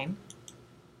bottom line.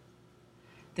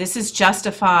 This is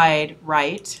justified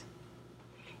right.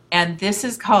 And this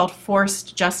is called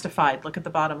forced justified. Look at the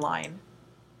bottom line.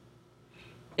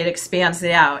 It expands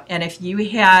it out. And if you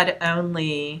had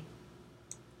only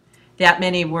that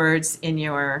many words in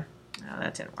your, oh,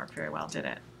 that didn't work very well, did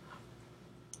it?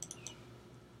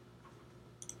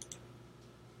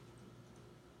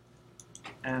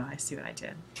 Oh, I see what I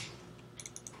did.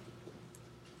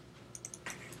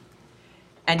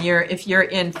 And if you're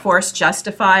in forced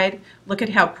justified, look at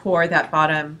how poor that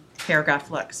bottom paragraph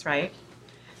looks, right?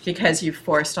 Because you've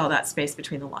forced all that space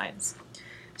between the lines.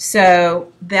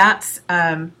 So that's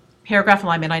paragraph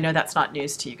alignment. I know that's not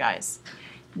news to you guys.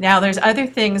 Now there's other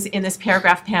things in this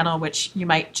paragraph panel which you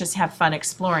might just have fun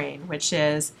exploring, which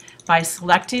is by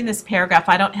selecting this paragraph,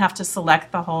 I don't have to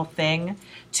select the whole thing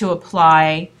to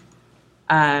apply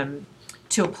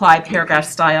paragraph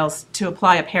styles, to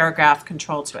apply a paragraph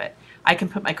control to it. I can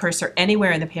put my cursor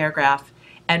anywhere in the paragraph,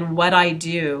 and what I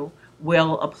do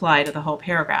will apply to the whole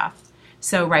paragraph.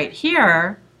 So right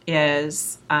here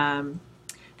is,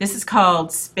 this is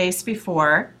called space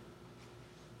before.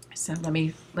 So let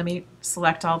me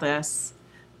select all this.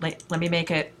 Let me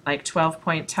make it like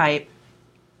 12-point type.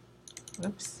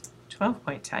 Whoops,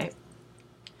 12-point type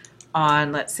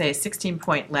on, let's say,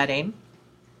 16-point leading.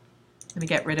 Let me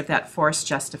get rid of that forced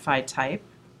justified type.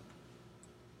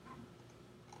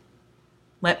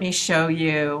 Let me show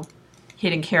you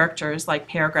hidden characters like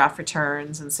paragraph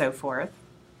returns and so forth.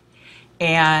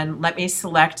 And let me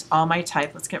select all my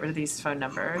type. Let's get rid of these phone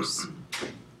numbers.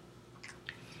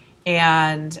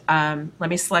 And let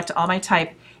me select all my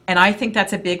type. And I think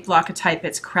that's a big block of type.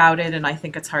 It's crowded and I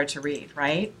think it's hard to read,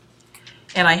 right?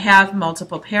 And I have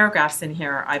multiple paragraphs in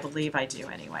here. I believe I do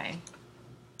anyway.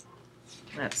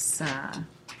 Let's, there.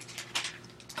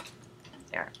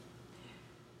 There.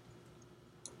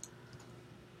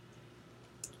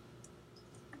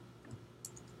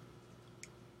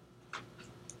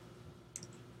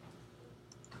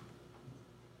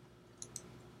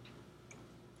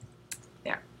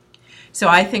 So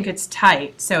I think it's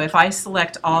tight. So if I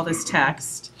select all this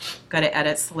text, go to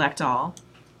Edit, Select All,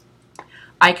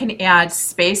 I can add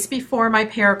space before my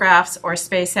paragraphs or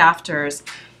space afters,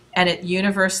 and it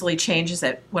universally changes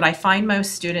it. What I find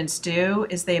most students do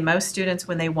is most students,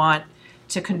 when they want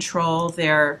to control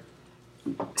their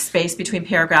space between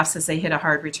paragraphs, is they hit a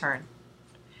hard return.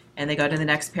 And they go to the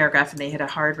next paragraph and they hit a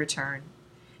hard return.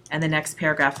 And the next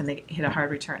paragraph and they hit a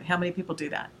hard return. How many people do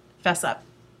that? Fess up.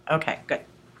 Okay, good.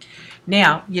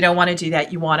 Now, you don't want to do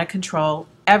that. You want to control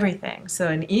everything. So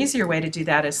an easier way to do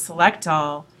that is select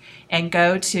all and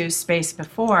go to space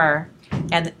before,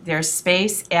 and there's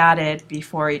space added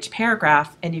before each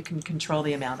paragraph, and you can control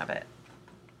the amount of it.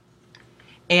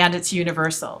 And it's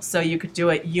universal. So you could do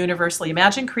it universally.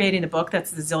 Imagine creating a book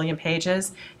that's a zillion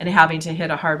pages and having to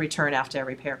hit a hard return after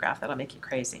every paragraph. That'll make you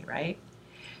crazy, right?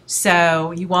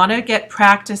 So you want to get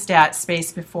practiced at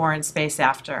space before and space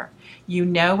after. You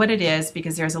know what it is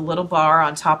because there's a little bar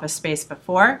on top of space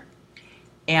before,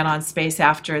 and on space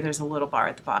after there's a little bar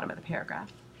at the bottom of the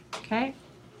paragraph. Okay?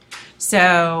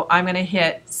 So I'm going to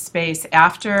hit space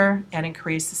after and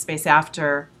increase the space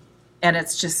after, and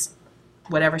it's just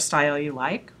whatever style you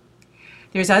like.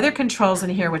 There's other controls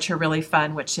in here which are really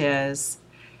fun, which is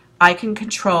I can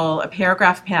control a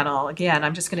paragraph panel. Again,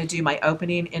 I'm just going to do my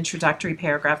opening introductory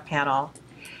paragraph panel,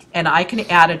 and I can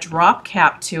add a drop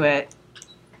cap to it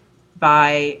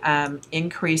by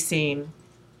increasing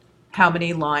how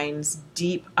many lines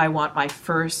deep I want my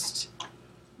first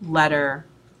letter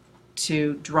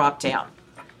to drop down.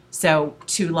 So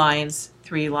 2 lines,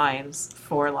 3 lines,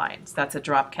 4 lines. That's a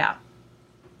drop cap.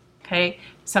 Okay?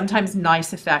 Sometimes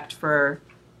nice effect for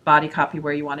body copy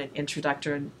where you want an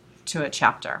introduction to a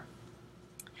chapter.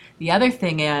 The other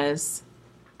thing is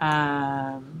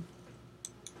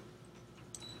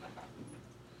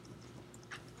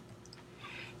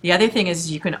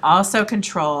you can also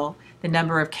control the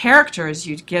number of characters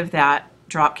you'd give that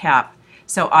drop cap.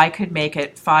 So I could make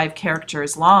it 5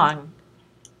 characters long,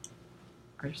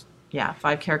 or yeah,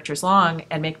 5 characters long,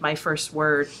 and make my first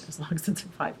word, as long as it's a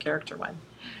 5-character one,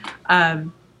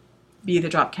 be the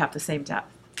drop cap the same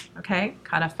depth. Okay,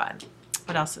 kind of fun.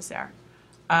 What else is there?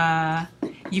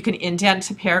 You can indent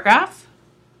a paragraph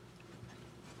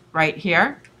right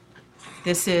here.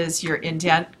 This is your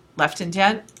indent, left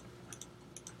indent.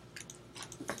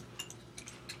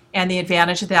 And the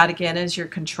advantage of that, again, is you're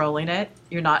controlling it.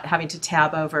 You're not having to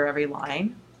tab over every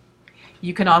line.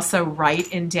 You can also right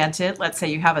indent it. Let's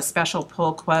say you have a special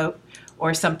pull quote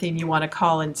or something you want to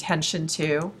call attention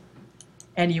to,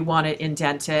 and you want it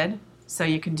indented, so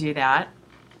you can do that.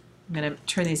 I'm going to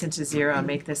turn these into 0 and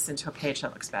make this into a page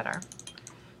that looks better.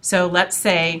 So let's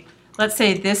say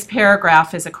this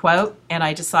paragraph is a quote, and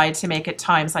I decide to make it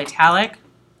Times italic,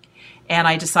 and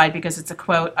I decide because it's a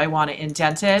quote I want to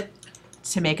indent it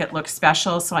to make it look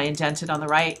special, so I indent it on the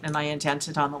right and I indent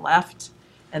it on the left,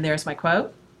 and there's my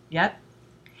quote. Yep.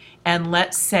 And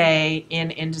let's say in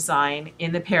InDesign,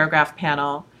 in the paragraph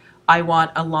panel, I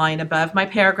want a line above my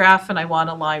paragraph and I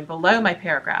want a line below my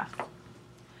paragraph.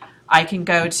 I can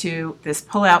go to this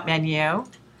pull-out menu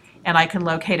and I can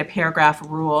locate a paragraph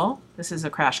rule. This is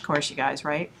a crash course, you guys,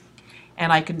 right?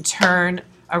 And I can turn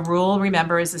a rule,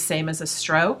 remember, is the same as a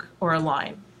stroke or a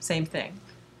line. Same thing.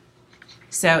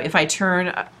 So if I turn,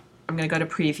 I'm going to go to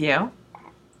preview.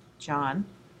 John.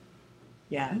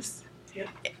 Yes. Yep.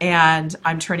 And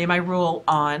I'm turning my rule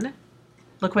on.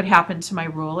 Look what happened to my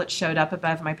rule. It showed up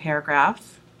above my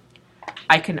paragraph.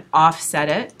 I can offset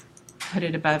it, put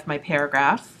it above my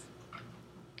paragraph.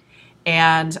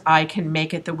 And I can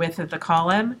make it the width of the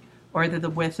column or the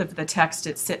width of the text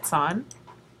it sits on.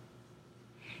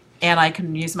 And I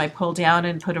can use my pull down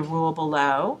and put a rule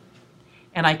below.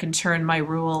 And I can turn my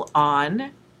rule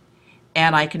on,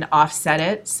 and I can offset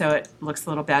it so it looks a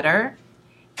little better,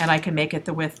 and I can make it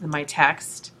the width of my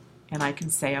text, and I can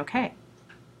say OK.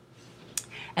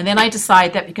 And then I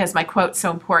decide that because my quote's so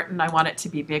important, I want it to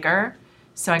be bigger,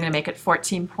 so I'm going to make it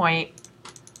 14 point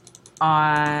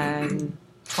on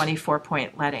 24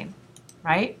 point leading,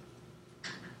 right?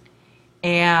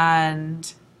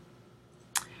 And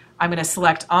I'm going to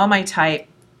select all my type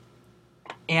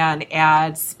and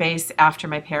add space after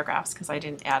my paragraphs because I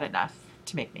didn't add enough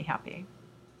to make me happy.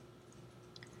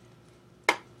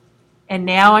 And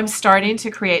now I'm starting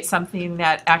to create something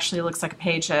that actually looks like a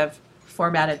page of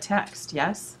formatted text,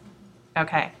 yes?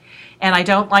 Okay. And I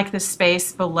don't like the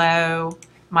space below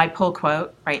my pull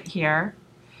quote right here.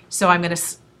 So I'm going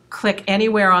to click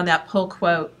anywhere on that pull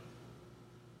quote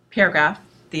paragraph,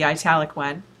 the italic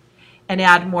one, and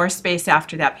add more space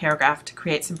after that paragraph to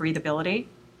create some breathability.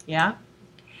 Yeah?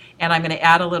 And I'm going to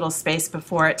add a little space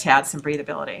before it to add some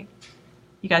breathability.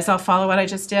 You guys all follow what I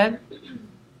just did?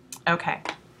 Okay.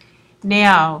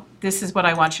 Now, this is what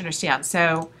I want you to understand.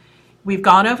 So we've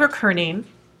gone over kerning,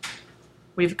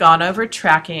 we've gone over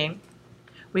tracking,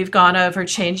 we've gone over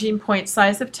changing point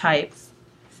size of type,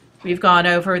 we've gone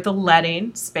over the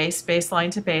letting, space,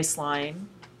 baseline to baseline.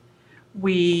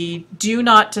 We do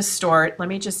not distort. Let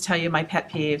me just tell you my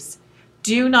pet peeves.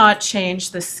 Do not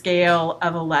change the scale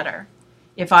of a letter.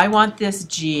 If I want this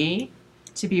G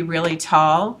to be really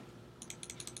tall,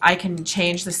 I can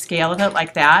change the scale of it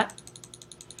like that.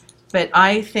 But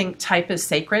I think type is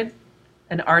sacred.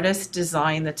 An artist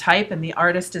designed the type, and the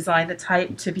artist designed the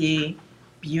type to be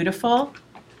beautiful,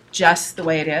 just the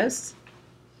way it is.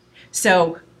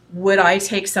 So would I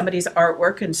take somebody's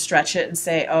artwork and stretch it and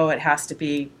say, oh, it has to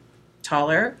be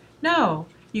taller? No.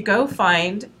 You go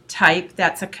find type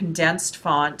that's a condensed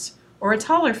font or a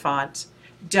taller font.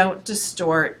 Don't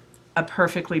distort a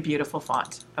perfectly beautiful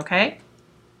font, okay?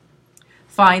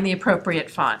 Find the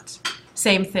appropriate font.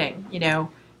 Same thing, you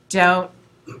know, don't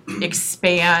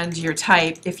expand your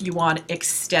type if you want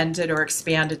extended or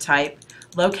expanded type.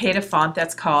 Locate a font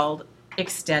that's called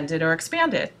extended or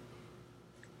expanded.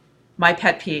 My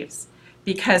pet peeves.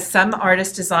 Because some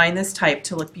artists design this type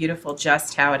to look beautiful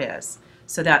just how it is.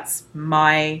 So that's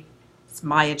my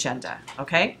agenda,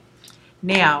 okay?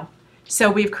 Now, so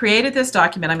we've created this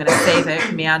document. I'm going to save it,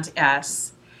 Command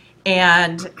S.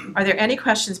 And are there any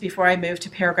questions before I move to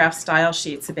paragraph style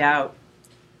sheets about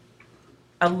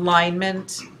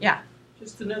alignment? Yeah.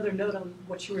 Just another note on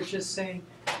what you were just saying.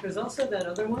 There's also that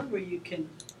other one where you can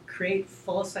create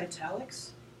false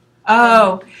italics.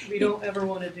 Oh. We don't ever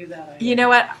want to do that either. You know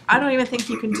what? I don't even think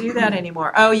you can do that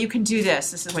anymore. Oh, you can do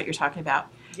this. This is what you're talking about.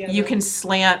 Yeah, you can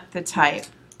slant the type.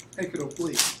 Make it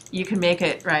oblique. You can make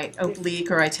it, right,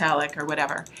 oblique or italic or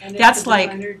whatever. And if That's the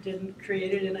like, designer didn't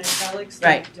create it in italics,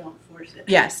 right. then don't force it.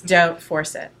 Yes, don't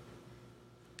force it.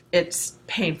 It's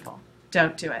painful.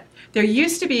 Don't do it. There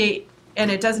used to be, and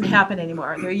it doesn't happen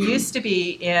anymore, there used to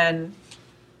be in,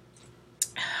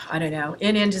 I don't know,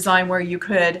 in InDesign where you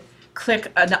could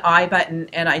click an I button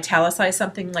and italicize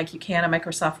something like you can in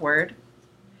Microsoft Word.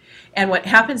 And what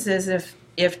happens is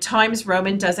if Times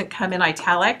Roman doesn't come in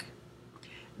italic,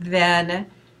 then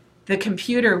the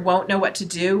computer won't know what to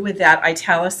do with that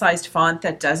italicized font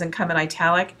that doesn't come in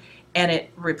italic, and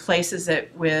it replaces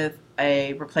it with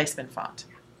a replacement font.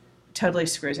 Totally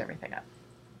screws everything up.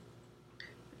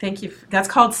 Thank you. That's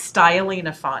called styling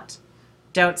a font.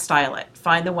 Don't style it.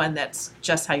 Find the one that's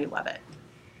just how you love it.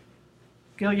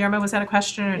 Guillermo, was that a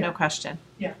question or no question?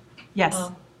 Yeah.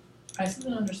 Yes. I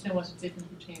still don't understand what's the difference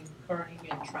between kerning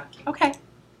and tracking. Okay.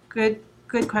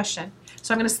 Good question.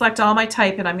 So I'm going to select all my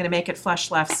type and I'm going to make it flush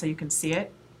left so you can see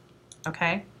it.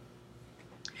 Okay.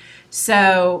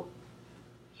 So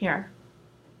here.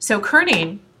 So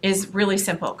kerning is really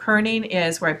simple. Kerning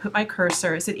is where I put my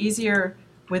cursor. Is it easier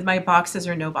with my boxes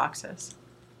or no boxes?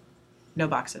 No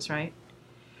boxes, right?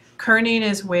 Kerning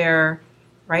is where,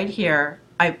 right here,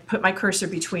 I put my cursor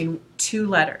between two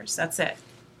letters. That's it.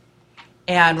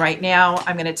 And right now,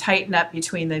 I'm going to tighten up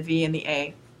between the V and the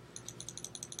A.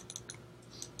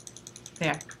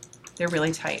 There. They're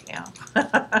really tight now.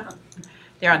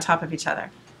 They're on top of each other.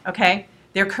 Okay?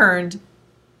 They're kerned.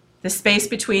 The space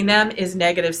between them is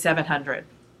negative 700.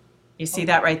 You see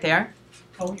that right there?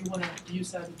 How would you want to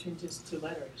use that between just two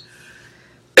letters?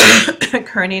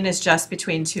 Kerning is just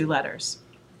between two letters.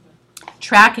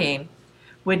 Tracking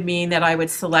would mean that I would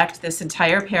select this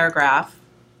entire paragraph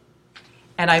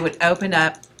and I would open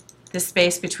up the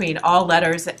space between all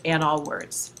letters and all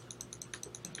words.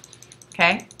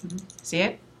 Okay? See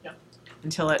it? Yep.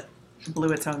 Until it blew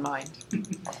its own mind.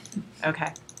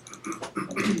 Okay.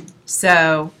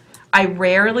 So I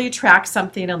rarely track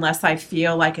something unless I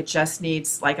feel like it just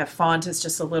needs, like a font is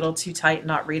just a little too tight and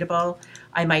not readable.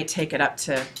 I might take it up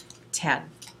to 10.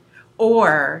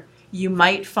 Or you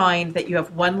might find that you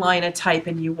have one line of type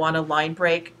and you want a line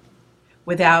break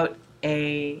without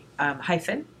a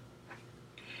hyphen.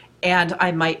 And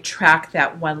I might track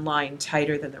that one line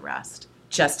tighter than the rest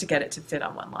just to get it to fit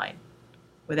on one line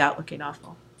without looking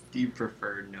awful. Do you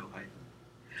prefer no hyphen?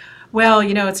 Well,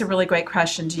 you know, it's a really great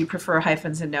question. Do you prefer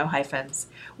hyphens and no hyphens?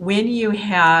 When you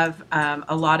have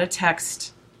a lot of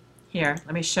text, here,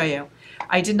 let me show you.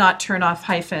 I did not turn off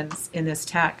hyphens in this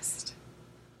text.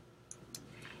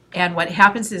 And what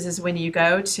happens is when you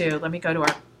go to, let me go to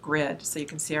our grid so you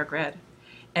can see our grid.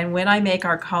 And when I make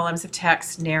our columns of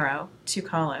text narrow, 2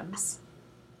 columns,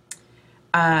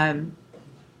 and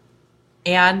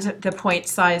the point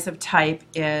size of type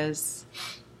is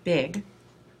big,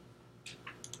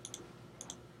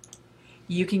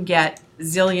 you can get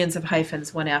zillions of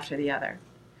hyphens one after the other.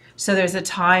 So there's a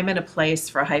time and a place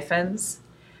for hyphens.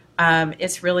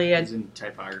 It's really a... As in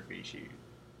typography, she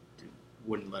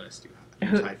wouldn't let us do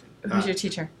Who, hyphen. who's your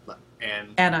teacher?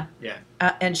 And Anna. yeah.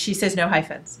 And she says no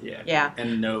hyphens. Yeah. Yeah.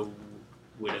 And no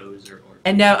widows or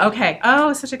And no, okay.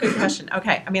 Oh, such a good question.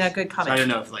 Okay. I mean, a good comment. So I don't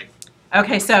know if like.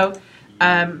 Okay, so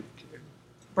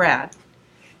Brad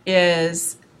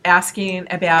is asking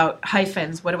about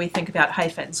hyphens. What do we think about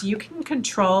hyphens? You can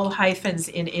control hyphens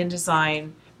in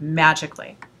InDesign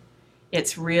magically.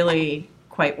 It's really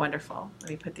quite wonderful. Let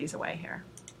me put these away here.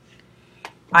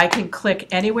 I can click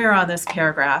anywhere on this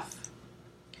paragraph,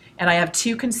 and I have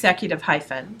 2 consecutive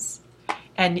hyphens,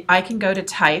 and I can go to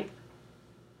type.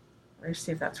 Let's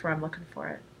see if that's where I'm looking for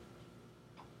it.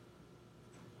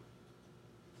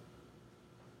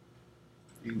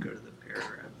 You can go to the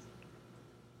paragraph.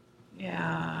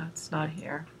 Yeah, it's not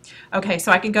here. Okay,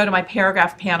 so I can go to my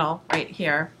paragraph panel right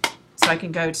here. So I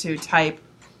can go to type,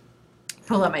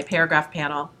 pull up my paragraph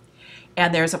panel,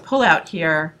 and there's a pullout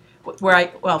here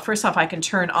where well, first off, I can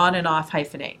turn on and off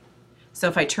hyphenate. So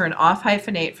if I turn off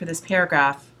hyphenate for this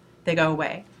paragraph, they go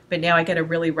away. But now I get a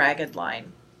really ragged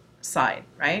line side,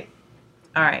 right?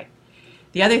 All right.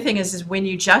 The other thing is when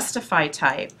you justify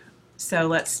type, so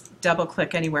let's double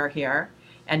click anywhere here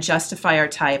and justify our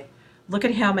type. Look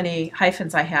at how many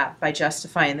hyphens I have by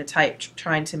justifying the type,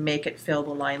 trying to make it fill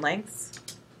the line lengths.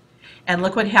 And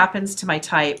look what happens to my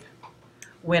type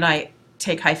when I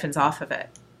take hyphens off of it.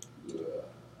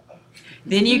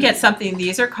 Then you get something,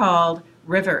 these are called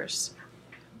rivers.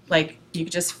 Like you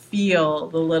just feel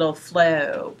the little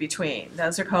flow between.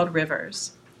 Those are called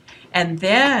rivers. And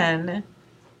then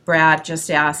Brad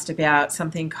just asked about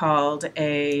something called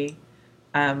a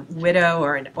widow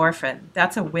or an orphan.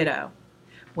 That's a widow,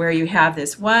 where you have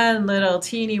this one little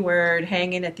teeny word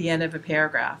hanging at the end of a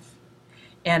paragraph.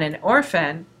 And an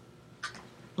orphan,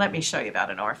 let me show you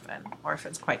about an orphan.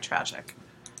 Orphan's quite tragic.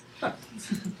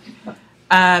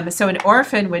 So an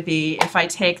orphan would be if I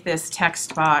take this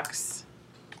text box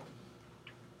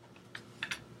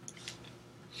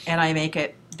and I make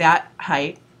it that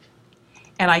height,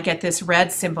 and I get this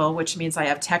red symbol, which means I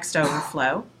have text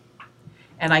overflow,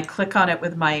 and I click on it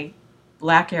with my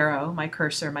black arrow, my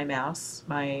cursor, my mouse,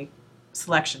 my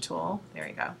selection tool, there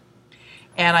you go,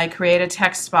 and I create a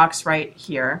text box right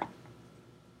here.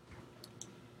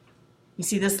 You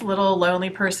see this little lonely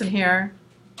person here?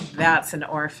 That's an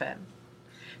orphan.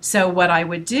 So what I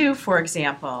would do, for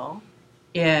example,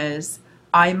 is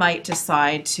I might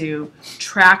decide to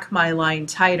track my line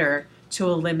tighter to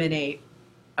eliminate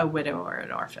a widow or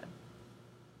an orphan.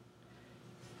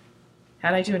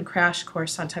 How'd I do in Crash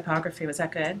Course on Typography? Was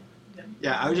that good?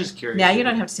 Yeah, I was just curious. Now you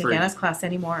don't have to take Anna's class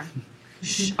anymore.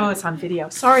 Shh. Oh, it's on video.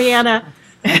 Sorry, Anna.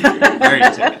 I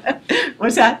already took it.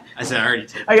 What's that? I said I already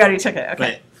took it. Oh, you already took it.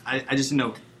 Okay. But I just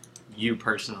know you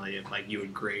personally, if like you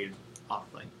would grade off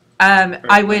like.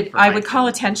 I would call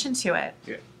attention to it.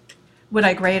 Yeah. Would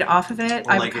I grade off of it?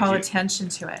 Or I like would call if you- attention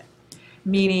to it.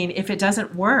 Meaning, if it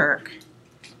doesn't work,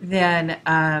 then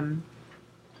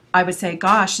I would say,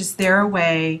 gosh, is there a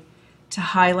way to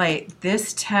highlight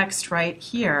this text right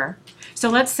here? So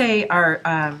let's say our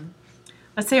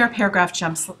paragraph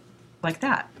jumps like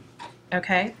that.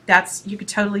 Okay, you could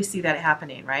totally see that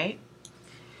happening, right?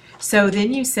 So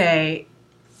then you say,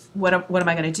 what am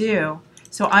I going to do?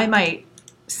 So I might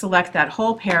select that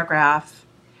whole paragraph,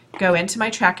 go into my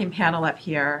tracking panel up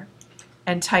here,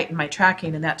 and tighten my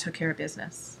tracking, and that took care of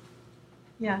business.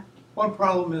 Yeah. One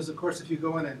problem is, of course, if you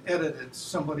go in and edit it,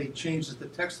 somebody changes the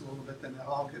text a little bit, then it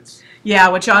all gets... Yeah,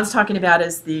 what John's talking about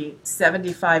is the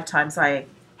 75 times I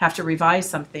have to revise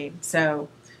something. So,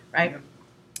 right?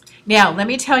 Now, let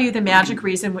me tell you the magic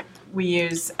reason we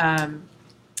use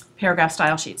paragraph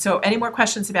style sheets. So, any more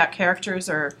questions about characters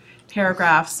or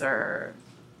paragraphs or...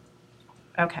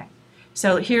 Okay.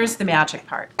 So, here's the magic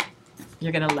part.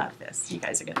 You're going to love this. You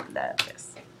guys are going to love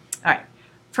this. All right.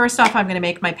 First off, I'm going to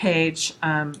make my page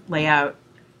layout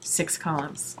 6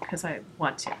 columns because I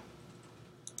want to.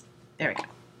 There we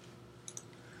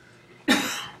go.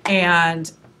 And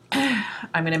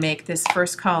I'm going to make this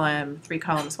first column 3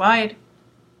 columns wide.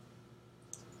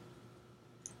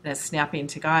 That's snapping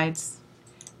to guides.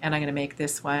 And I'm going to make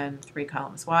this one 3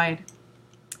 columns wide.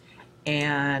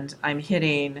 And I'm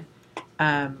hitting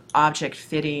object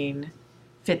fitting,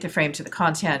 fit the frame to the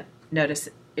content. Notice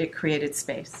it created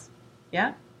space.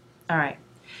 Yeah? All right.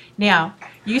 Now,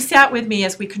 you sat with me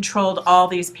as we controlled all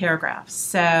these paragraphs.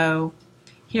 So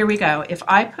here we go. If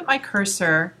I put my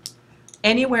cursor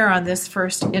anywhere on this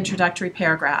first introductory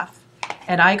paragraph,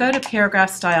 and I go to paragraph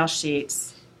style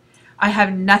sheets, I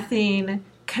have nothing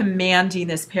commanding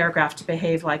this paragraph to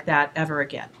behave like that ever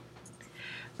again.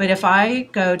 But if I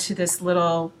go to this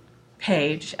little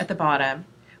page at the bottom,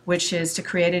 which is to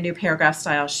create a new paragraph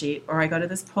style sheet, or I go to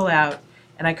this pullout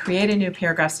and I create a new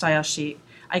paragraph style sheet,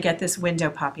 I get this window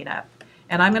popping up.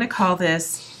 And I'm going to call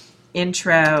this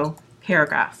intro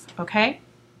paragraph, okay?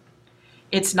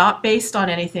 It's not based on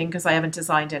anything because I haven't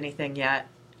designed anything yet.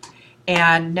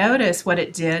 And notice what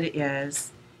it did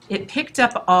is it picked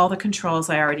up all the controls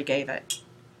I already gave it.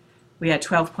 We had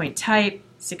 12-point type,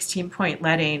 16-point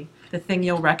leading. The thing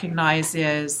you'll recognize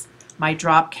is my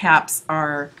drop caps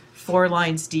are 4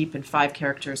 lines deep and 5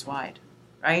 characters wide,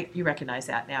 right? You recognize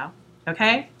that now,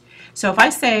 okay? So if I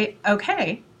say,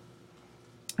 okay,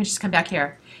 let me just come back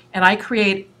here, and I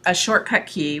create a shortcut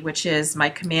key, which is my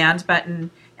command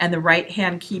button and the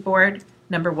right-hand keyboard,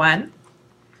 number 1,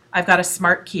 I've got a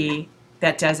smart key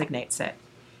that designates it.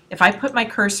 If I put my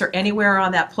cursor anywhere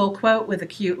on that pull quote with the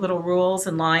cute little rules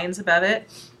and lines above it,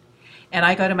 and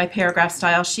I go to my paragraph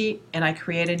style sheet and I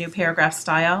create a new paragraph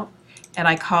style and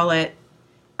I call it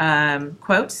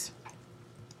quotes,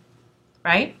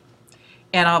 right?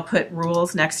 And I'll put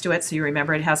rules next to it so you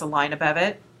remember it has a line above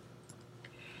it.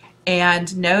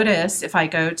 And notice if I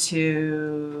go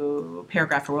to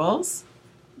paragraph rules,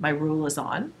 my rule is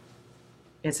on.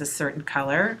 It's a certain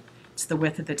color. It's the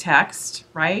width of the text,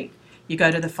 right? You go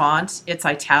to the font, it's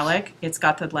italic. It's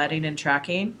got the leading and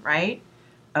tracking, right?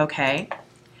 Okay.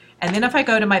 And then if I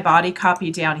go to my body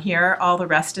copy down here, all the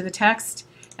rest of the text,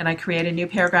 and I create a new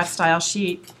paragraph style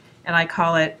sheet, and I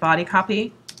call it body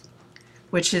copy,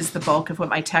 which is the bulk of what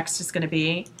my text is going to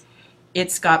be.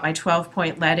 It's got my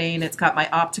 12-point leading, it's got my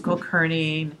optical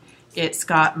kerning, it's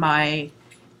got my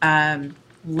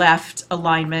left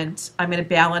alignment. I'm going to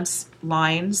balance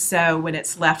lines, so when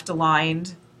it's left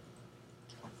aligned,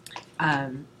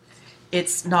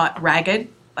 it's not ragged,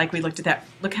 like we looked at that.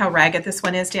 Look how ragged this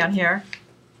one is down here,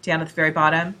 down at the very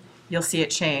bottom. You'll see it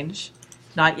change.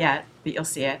 Not yet, but you'll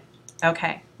see it.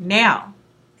 Okay, now,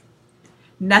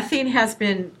 nothing has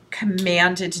been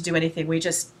commanded to do anything. We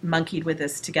just monkeyed with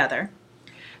this together.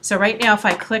 So right now, if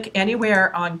I click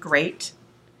anywhere on Great,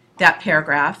 that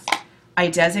paragraph, I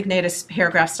designate a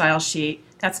paragraph style sheet.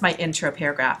 That's my intro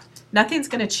paragraph. Nothing's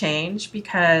going to change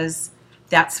because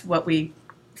that's what we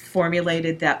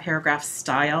formulated that paragraph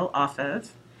style off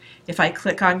of. If I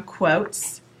click on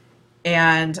quotes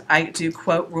and I do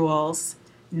quote rules,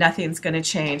 nothing's going to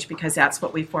change because that's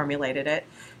what we formulated it.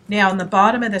 Now, on the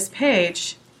bottom of this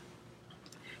page,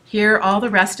 here, all the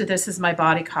rest of this is my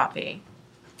body copy.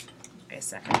 Wait a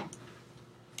second.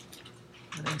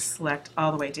 I'm going to select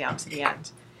all the way down to the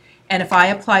end. And if I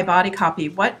apply body copy,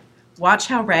 watch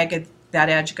how ragged that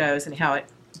edge goes and how it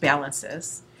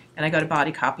balances. And I go to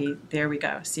body copy, there we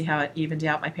go. See how it evened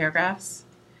out my paragraphs?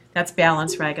 That's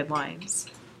balanced ragged lines.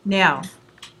 Now,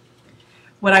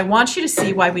 what I want you to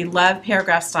see why we love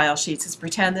paragraph style sheets is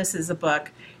pretend this is a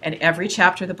book and every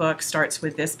chapter of the book starts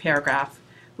with this paragraph,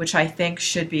 which I think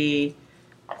should be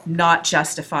not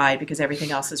justified because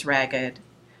everything else is ragged.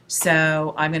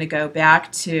 So I'm going to go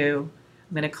back to,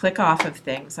 I'm going to click off of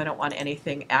things. I don't want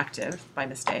anything active by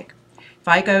mistake. If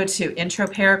I go to intro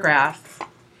paragraph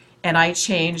and I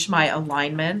change my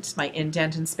alignment, my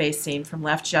indent and spacing from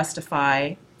left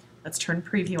justify, let's turn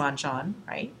preview on, John,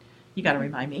 right? You got to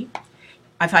remind me.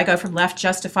 If I go from left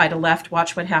justify to left,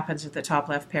 watch what happens at the top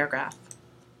left paragraph.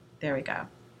 There we go.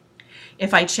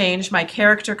 If I change my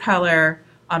character color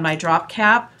on my drop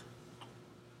cap,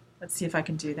 let's see if I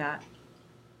can do that.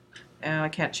 Oh, I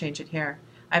can't change it here.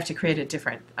 I have to create a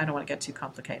different, I don't want to get too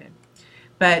complicated.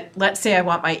 But let's say I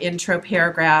want my intro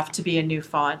paragraph to be a new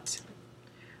font.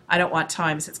 I don't want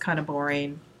Times, it's kind of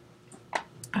boring.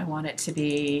 I want it to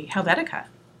be Helvetica.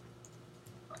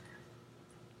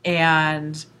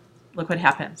 And look what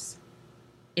happens.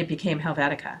 It became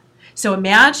Helvetica. So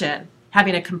imagine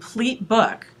having a complete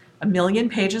book, 1,000,000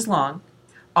 pages long,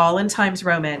 all in Times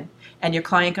Roman, and your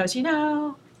client goes, you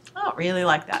know, I don't really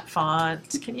like that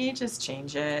font. Can you just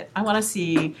change it? I want to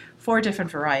see 4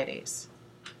 different varieties.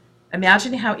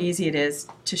 Imagine how easy it is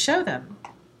to show them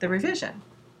the revision.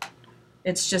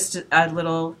 It's just a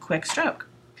little quick stroke.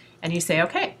 And you say,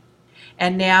 okay.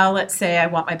 And now let's say I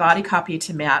want my body copy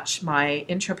to match my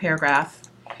intro paragraph,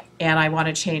 and I want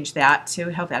to change that to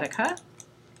Helvetica.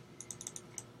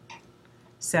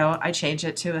 So I change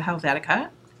it to Helvetica,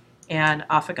 and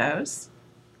off it goes.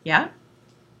 Yeah?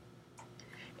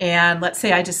 And let's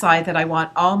say I decide that I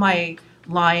want all my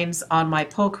lines on my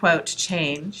pull quote to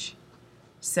change.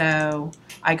 So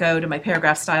I go to my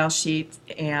paragraph style sheet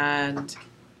and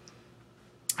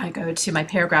I go to my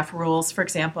paragraph rules, for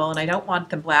example, and I don't want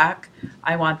them black.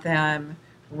 I want them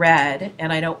red,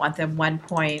 and I don't want them 1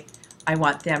 point. I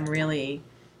want them really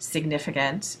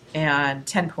significant and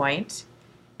 10 point.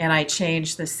 And I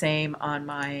change the same on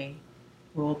my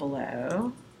rule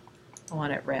below. I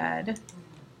want it red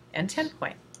and 10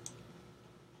 point.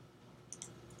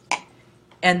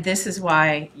 And this is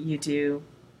why you do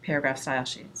paragraph style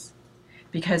sheets,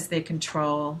 because they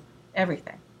control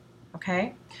everything,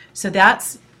 okay? So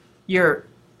that's your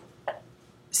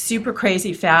super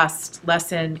crazy fast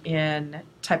lesson in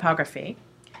typography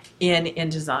in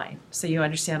InDesign, so you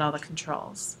understand all the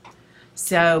controls.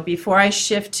 So before I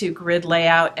shift to grid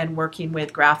layout and working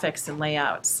with graphics and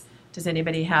layouts, does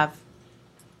anybody have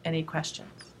any questions?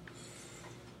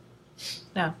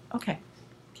 No? Okay,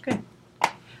 good.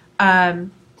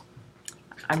 I'm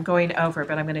going over,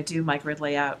 but I'm going to do my grid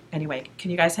layout anyway.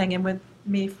 Can you guys hang in with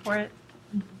me for it?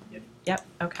 Yep,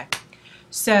 okay.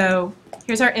 So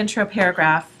here's our intro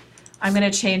paragraph. I'm going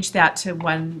to change that to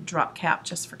one drop cap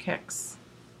just for kicks,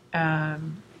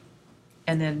 and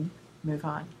then move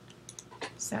on.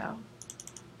 So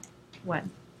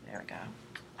 1, there we go,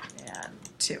 and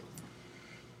 2,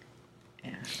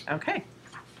 and okay.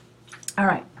 All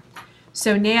right,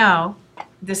 so now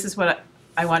this is what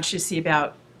I want you to see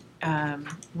about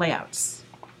layouts.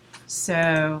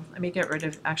 So let me get rid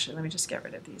of, actually let me just get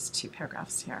rid of these 2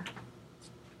 paragraphs here.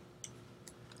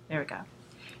 There we go.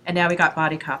 And now we got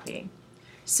body copy.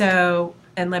 So,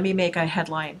 and let me make a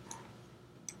headline.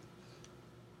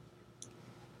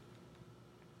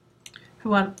 Who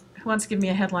wants to give me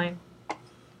a headline?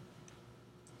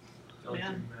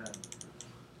 Man.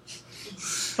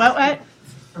 What?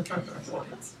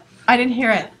 I didn't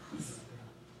hear it.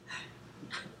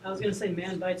 I was going to say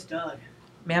man bites dog.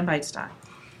 Man bites dog.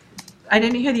 I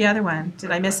didn't hear the other one.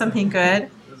 Did I miss something good?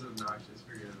 It was obnoxious,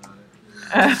 forget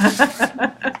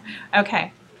about it.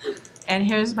 Okay. And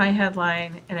here's my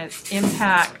headline, and it's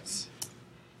impact,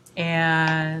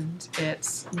 and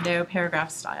it's no paragraph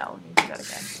style. Let me do that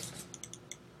again.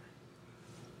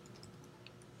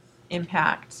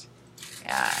 Impact,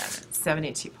 and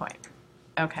 72 point.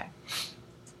 Okay.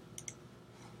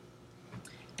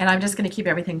 And I'm just going to keep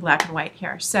everything black and white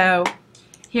here. So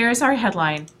here's our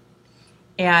headline,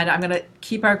 and I'm going to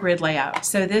keep our grid layout.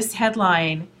 So this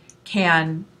headline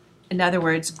can, in other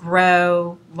words,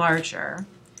 grow larger.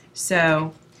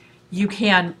 So you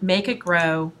can make it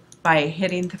grow by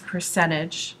hitting the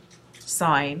percentage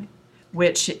sign,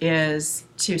 which is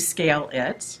to scale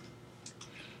it.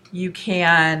 You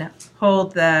can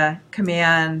hold the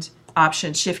command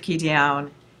option shift key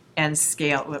down and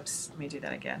scale, whoops, let me do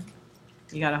that again.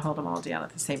 You got to hold them all down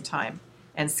at the same time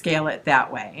and scale it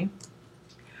that way.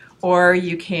 Or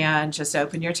you can just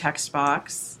open your text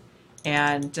box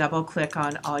and double click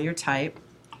on all your type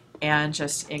and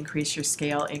just increase your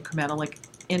scale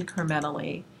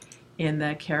incrementally in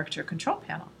the character control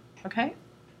panel, okay?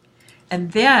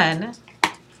 And then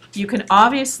you can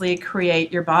obviously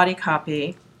create your body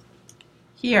copy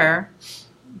here.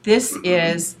 This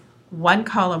is 1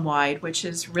 column wide, which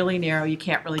is really narrow. You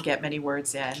can't really get many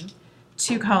words in.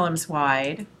 2 columns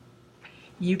wide.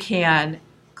 You can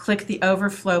click the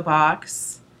overflow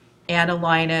box and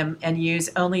align them and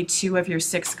use only 2 of your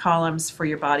 6 columns for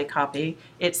your body copy.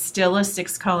 It's still a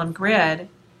 6-column grid,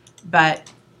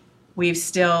 but we've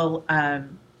still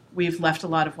we've left a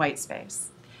lot of white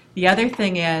space. The other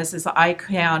thing is I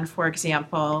can, for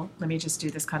example, let me just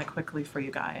do this kind of quickly for you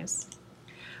guys.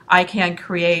 I can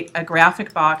create a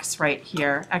graphic box right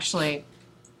here. Actually,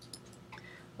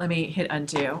 let me hit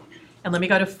undo. And let me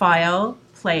go to File,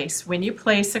 Place. When you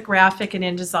place a graphic in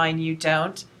InDesign, you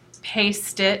don't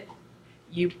paste it,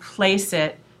 you place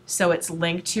it so it's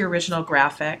linked to your original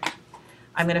graphic.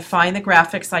 I'm going to find the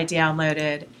graphics I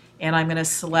downloaded, and I'm going to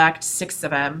select 6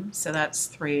 of them. So that's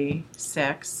 3,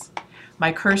 6.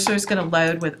 My cursor is going to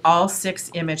load with all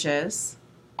 6 images.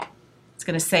 It's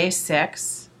going to say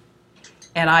 6.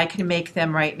 And I can make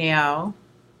them right now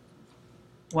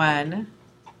 1,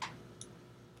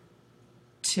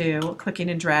 2, clicking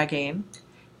and dragging,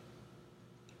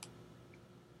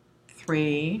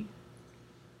 3,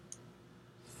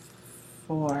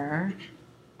 4,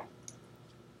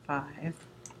 5,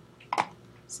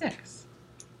 6.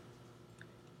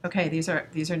 Okay, these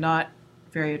are not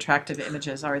very attractive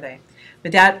images, are they?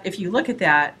 But that, if you look at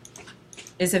that,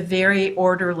 is a very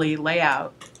orderly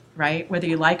layout, right? Whether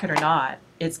you like it or not,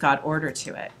 it's got order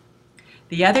to it.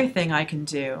 The other thing I can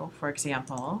do, for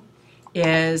example,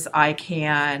 is I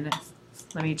can,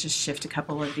 let me just shift a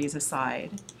couple of these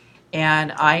aside,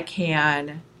 and I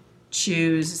can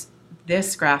choose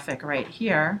this graphic right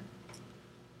here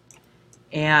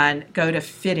and go to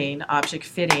fitting, object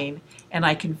fitting, and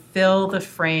I can fill the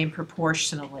frame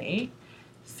proportionally,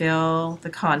 fill the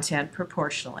content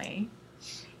proportionally,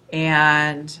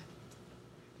 and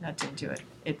that didn't do it.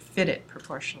 It fit it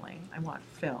proportionally. I want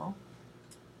fill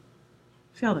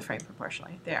the frame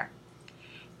proportionally, there.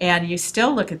 And you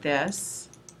still look at this,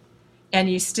 And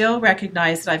you still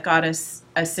recognize that I've got a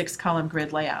 6-column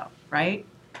grid layout, right?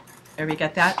 Everybody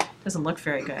get that? Doesn't look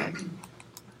very good.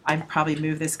 I'd probably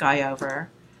move this guy over.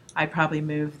 I'd probably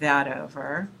move that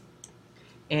over.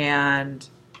 And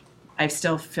I've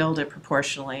still filled it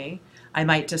proportionally. I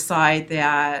might decide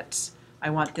that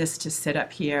I want this to sit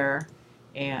up here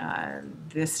and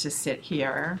this to sit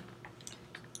here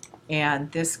and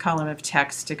this column of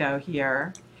text to go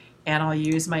here, and I'll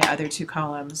use my other 2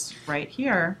 columns right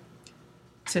here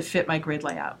to fit my grid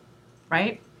layout,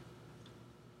 right?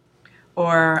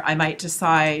 Or I might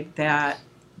decide that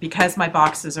because my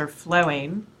boxes are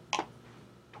flowing,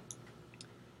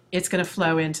 it's going to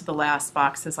flow into the last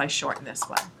box as I shorten this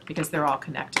one because they're all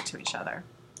connected to each other.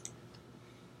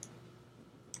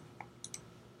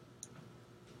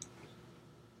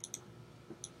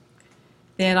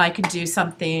 Then I can do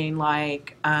something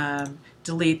like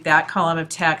delete that column of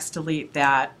text, delete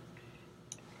that,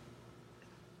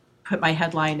 put my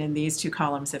headline in these 2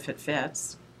 columns if it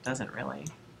fits. Doesn't really.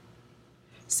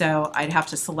 So I'd have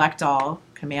to select all,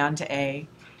 Command A,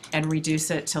 and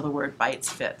reduce it till the word bytes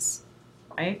fits,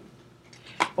 right?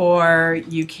 Or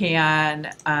you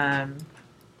can, I'm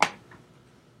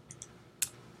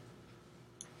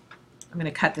going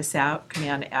to cut this out,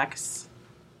 Command X.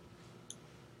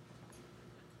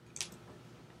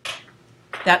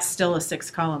 That's still a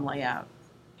 6-column layout.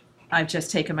 I've just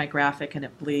taken my graphic and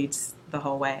it bleeds the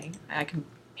whole way. I can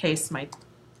paste my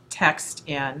text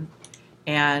in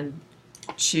and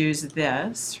choose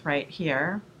this right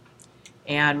here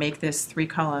and make this 3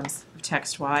 columns of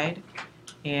text wide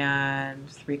and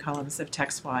 3 columns of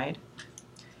text wide.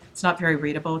 It's not very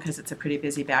readable because it's a pretty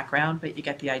busy background, but you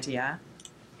get the idea,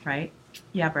 right?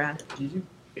 Yeah, Brad? Do you do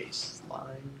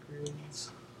baseline grids?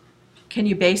 Can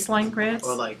you baseline grids?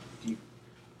 Or like, do you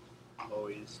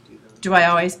always do them? Do I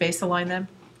always base align them?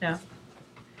 No.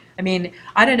 I mean,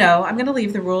 I don't know. I'm going to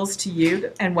leave the rules to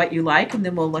you and what you like, and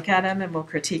then we'll look at them and we'll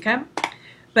critique them.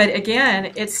 But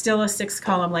again, it's still a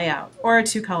 6-column layout or a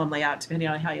 2-column layout, depending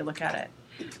on how you look at it.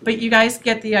 But you guys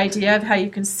get the idea of how you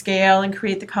can scale and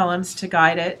create the columns to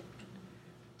guide it.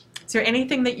 Is there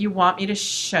anything that you want me to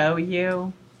show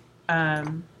you that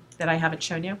I haven't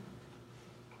shown you?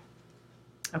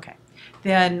 Okay.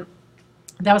 Then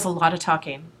that was a lot of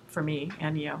talking for me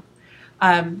and you.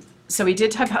 So we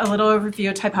did a little overview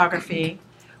of typography.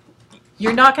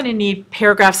 You're not going to need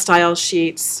paragraph style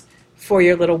sheets for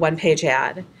your little 1-page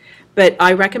ad, but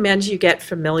I recommend you get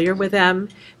familiar with them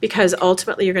because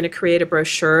ultimately you're going to create a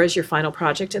brochure as your final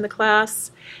project in the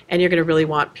class, and you're going to really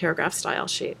want paragraph style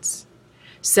sheets.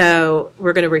 So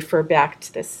we're going to refer back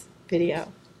to this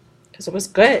video because it was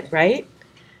good, right?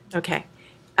 Okay.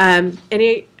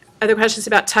 Any other questions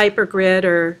about type or grid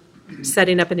or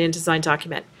setting up an InDesign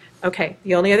document? Okay,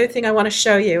 the only other thing I want to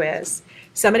show you is,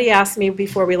 somebody asked me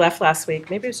before we left last week,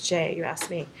 maybe it was Jay, you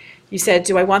asked me, you said,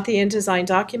 do I want the InDesign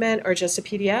document or just a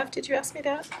PDF? Did you ask me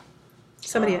that?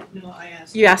 Somebody, No, I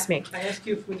asked. you asked me. I asked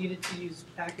you if we needed to use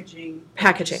packaging.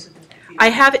 Packaging. I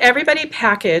have everybody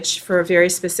packaged for a very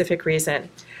specific reason.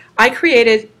 I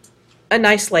created a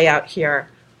nice layout here.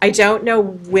 I don't know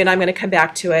when I'm going to come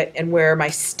back to it and where my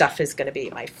stuff is going to be,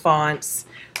 my fonts,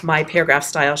 my paragraph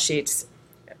style sheets.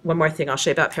 One more thing, I'll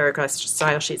show you about paragraph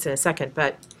style sheets in a second.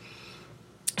 But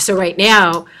so right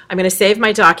now, I'm going to save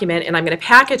my document and I'm going to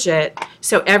package it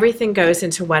so everything goes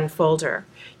into one folder.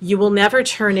 You will never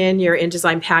turn in your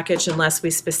InDesign package unless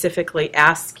we specifically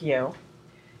ask you.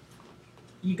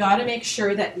 You got to make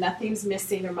sure that nothing's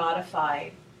missing or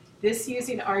modified. This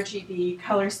using RGB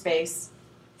color space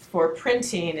for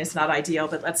printing is not ideal,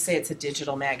 but let's say it's a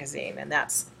digital magazine, and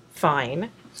that's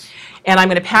fine. And I'm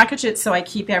going to package it so I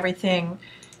keep everything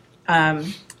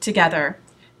together.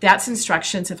 That's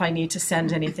instructions if I need to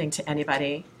send anything to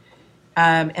anybody.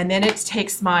 And then it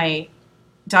takes my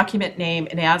document name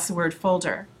and adds the word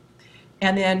folder.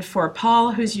 And then for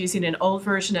Paul, who's using an old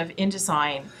version of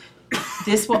InDesign,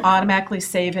 this will automatically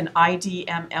save an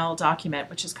IDML document,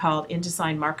 which is called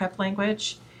InDesign Markup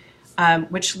Language,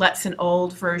 which lets an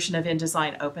old version of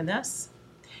InDesign open this.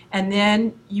 And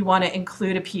then you want to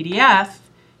include a PDF,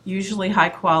 usually high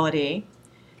quality.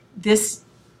 This,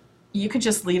 you can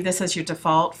just leave this as your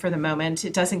default for the moment.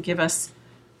 It doesn't give us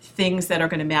things that are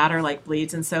going to matter like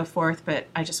bleeds and so forth, but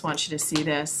I just want you to see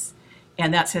this.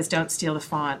 And that says don't steal the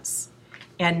fonts.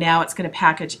 And now it's going to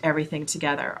package everything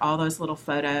together, all those little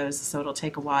photos, so it'll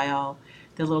take a while.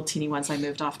 The little teeny ones I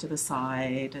moved off to the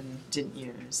side and didn't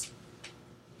use.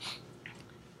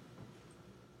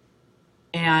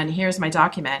 And here's my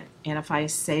document. And if I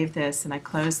save this and I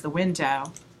close the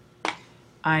window,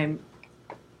 I've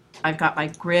got my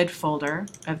grid folder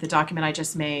of the document I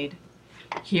just made.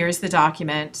 Here's the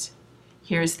document.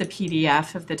 Here's the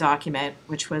PDF of the document,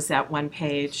 which was that one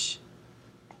page.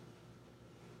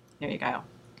 There you go.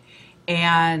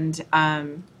 And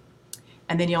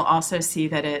then you'll also see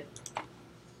that it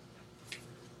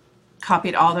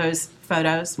copied all those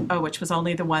photos, which was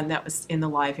only the one that was in the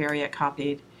live area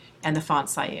copied, and the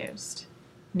fonts I used.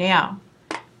 Now,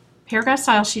 paragraph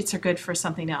style sheets are good for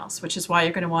something else, which is why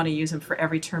you're going to want to use them for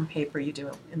every term paper you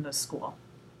do in the school.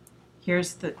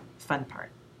 Here's the fun part.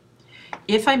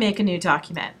 If I make a new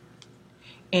document,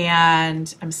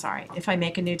 if I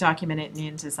make a new document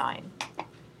in InDesign,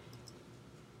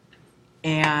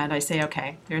 and I say,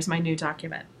 okay, here's my new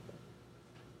document.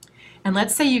 And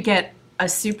let's say you get a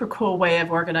super cool way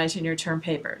of organizing your term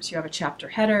papers. You have a chapter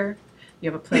header,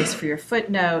 you have a place for your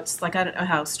footnotes. Like, I don't know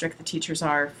how strict the teachers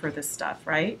are for this stuff,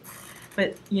 right?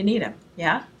 But you need them,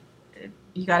 yeah?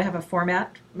 You got to have a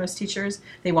format, most teachers.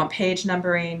 They want page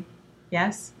numbering,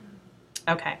 yes?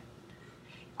 Okay.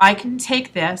 I can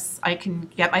take this, I can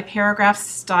get my paragraph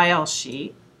style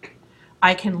sheet,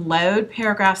 I can load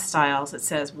paragraph styles. It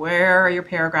says, where are your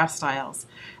paragraph styles?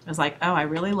 I was like, oh, I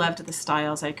really loved the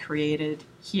styles I created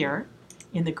here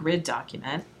in the grid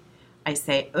document. I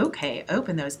say, okay,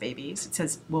 open those babies. It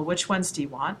says, well, which ones do you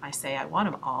want? I say, I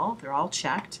want them all. They're all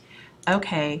checked.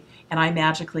 Okay, and I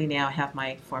magically now have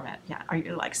my format. Yeah, are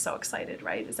you like so excited,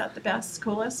 right? Is that the best,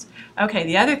 coolest? Okay,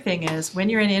 the other thing is when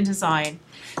you're in InDesign,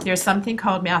 there's something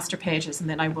called master pages, and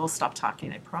then I will stop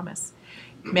talking, I promise.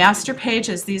 Master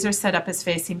pages, these are set up as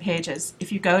facing pages.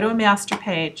 If you go to a master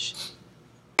page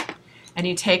and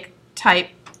you take type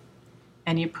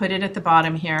and you put it at the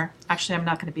bottom here, actually I'm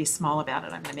not going to be small about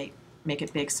it, I'm going to make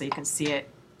it big so you can see it.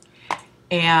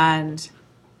 And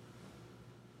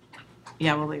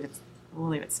yeah, we'll leave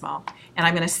it small. And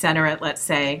I'm going to center it, let's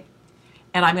say.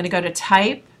 And I'm going to go to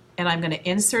type, and I'm going to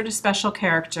insert a special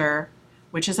character,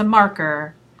 which is a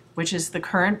marker, which is the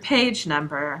current page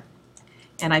number.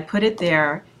 And I put it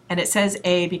there, and it says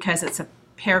A because it's a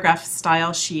paragraph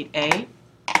style sheet A.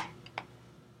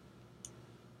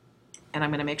 And I'm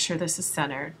going to make sure this is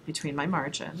centered between my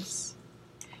margins.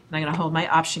 And I'm going to hold my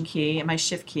Option key and my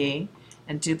Shift key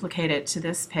and duplicate it to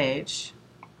this page.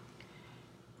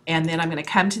 And then I'm going to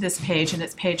come to this page, and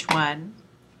it's page 1.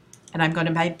 And I'm going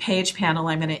to my page panel,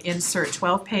 I'm going to insert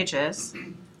 12 pages.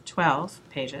 12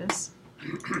 pages.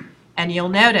 And you'll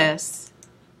notice,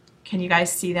 can you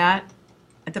guys see that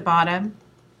at the bottom?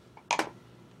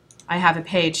 I have a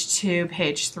page 2,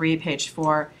 page 3, page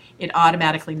 4. It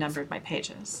automatically numbered my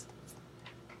pages.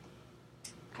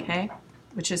 Okay?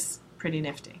 Which is pretty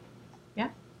nifty. Yeah?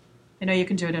 I know you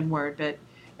can do it in Word, but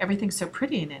everything's so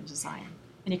pretty in InDesign.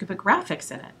 And you can put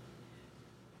graphics in it.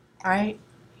 All right?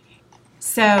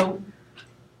 So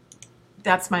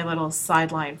that's my little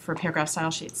sideline for paragraph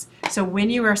style sheets. So when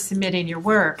you are submitting your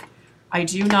work, I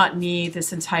do not need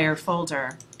this entire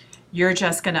folder. You're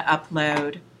just going to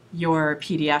upload your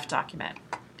PDF document.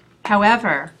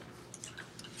 However,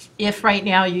 if right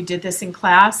now you did this in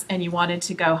class and you wanted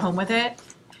to go home with it,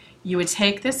 you would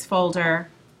take this folder.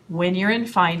 When you're in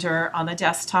Finder on the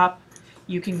desktop,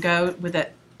 you can go with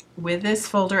this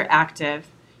folder active,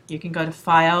 you can go to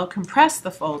File, compress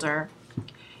the folder,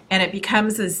 and it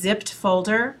becomes a zipped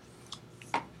folder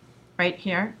right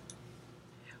here,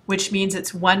 which means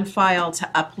it's one file to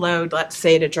upload, let's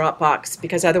say, to Dropbox,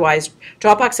 because otherwise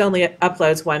Dropbox only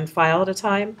uploads one file at a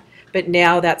time, but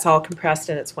now that's all compressed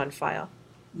and it's one file.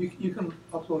 You can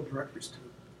upload directories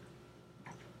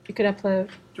too. You could upload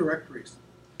Directories.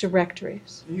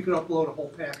 directories And you can upload a whole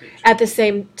package at the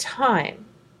same time.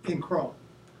 in Chrome.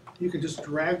 You can just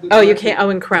drag the Oh, you directory- can't. Oh,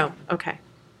 in Chrome. Okay.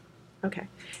 Okay.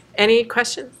 Any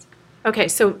questions? Okay.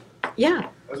 So, yeah.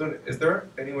 I was wondering, is there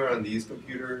anywhere on these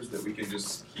computers that we can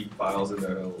just keep files in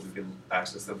there, we can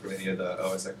access them from any of the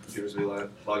OSX computers we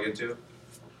log into,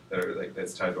 that are like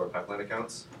that's tied to our pipeline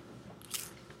accounts?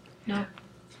 No.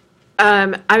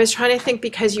 I was trying to think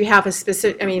because you have a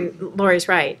specific. I mean, Lori's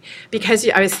right.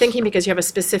 I was thinking because you have a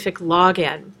specific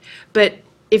login, but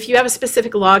if you have a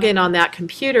specific login on that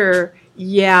computer,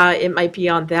 yeah, it might be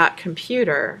on that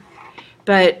computer,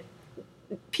 but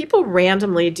people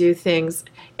randomly do things.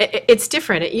 It's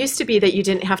different. It used to be that you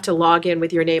didn't have to log in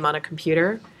with your name on a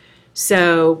computer,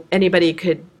 so anybody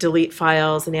could delete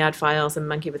files and add files and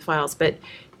monkey with files, but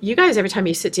you guys, every time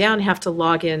you sit down, have to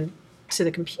log in to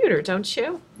the computer, don't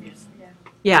you? Yes.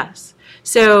 Yes.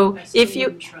 So if you,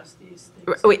 wouldn't trust these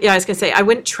things. yeah, I was going to say, I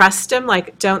wouldn't trust them.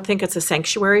 Like, don't think it's a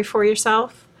sanctuary for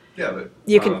yourself. Yeah, but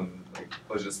You can- like,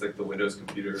 I was just like the Windows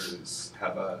computers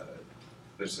has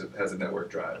a network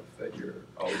drive that you're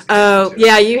always. Oh, connected to.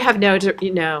 yeah, you have no,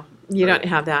 you Right. don't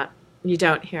have that. You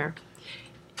don't here.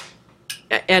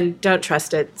 and don't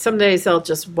trust it. Some days they'll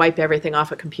just wipe everything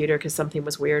off a computer because something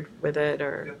was weird with it,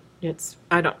 or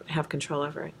I don't have control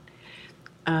over it.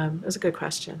 It was a good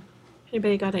question.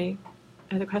 Anybody got any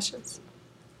other questions?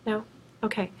 No?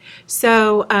 Okay.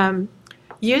 So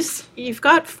you've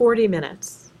got 40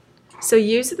 minutes. So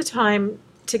use the time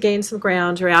to gain some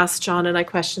ground or ask John and I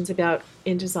questions about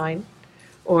InDesign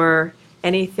or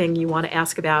anything you want to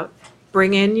ask about.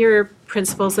 Bring in your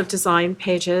Principles of Design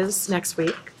pages next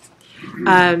week.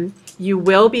 You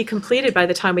will be completed by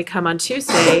the time we come on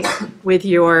Tuesday with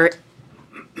your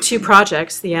 2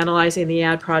 projects, the Analyzing the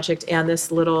Ad project and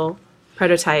this little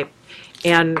prototype.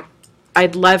 And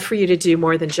I'd love for you to do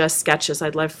more than just sketches.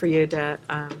 I'd love for you to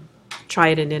try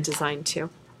it in InDesign too.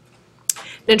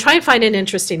 Then try and find an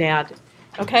interesting ad.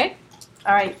 Okay?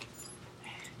 All right.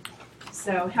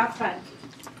 So have fun.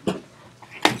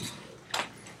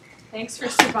 Thanks for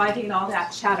surviving all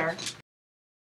that chatter.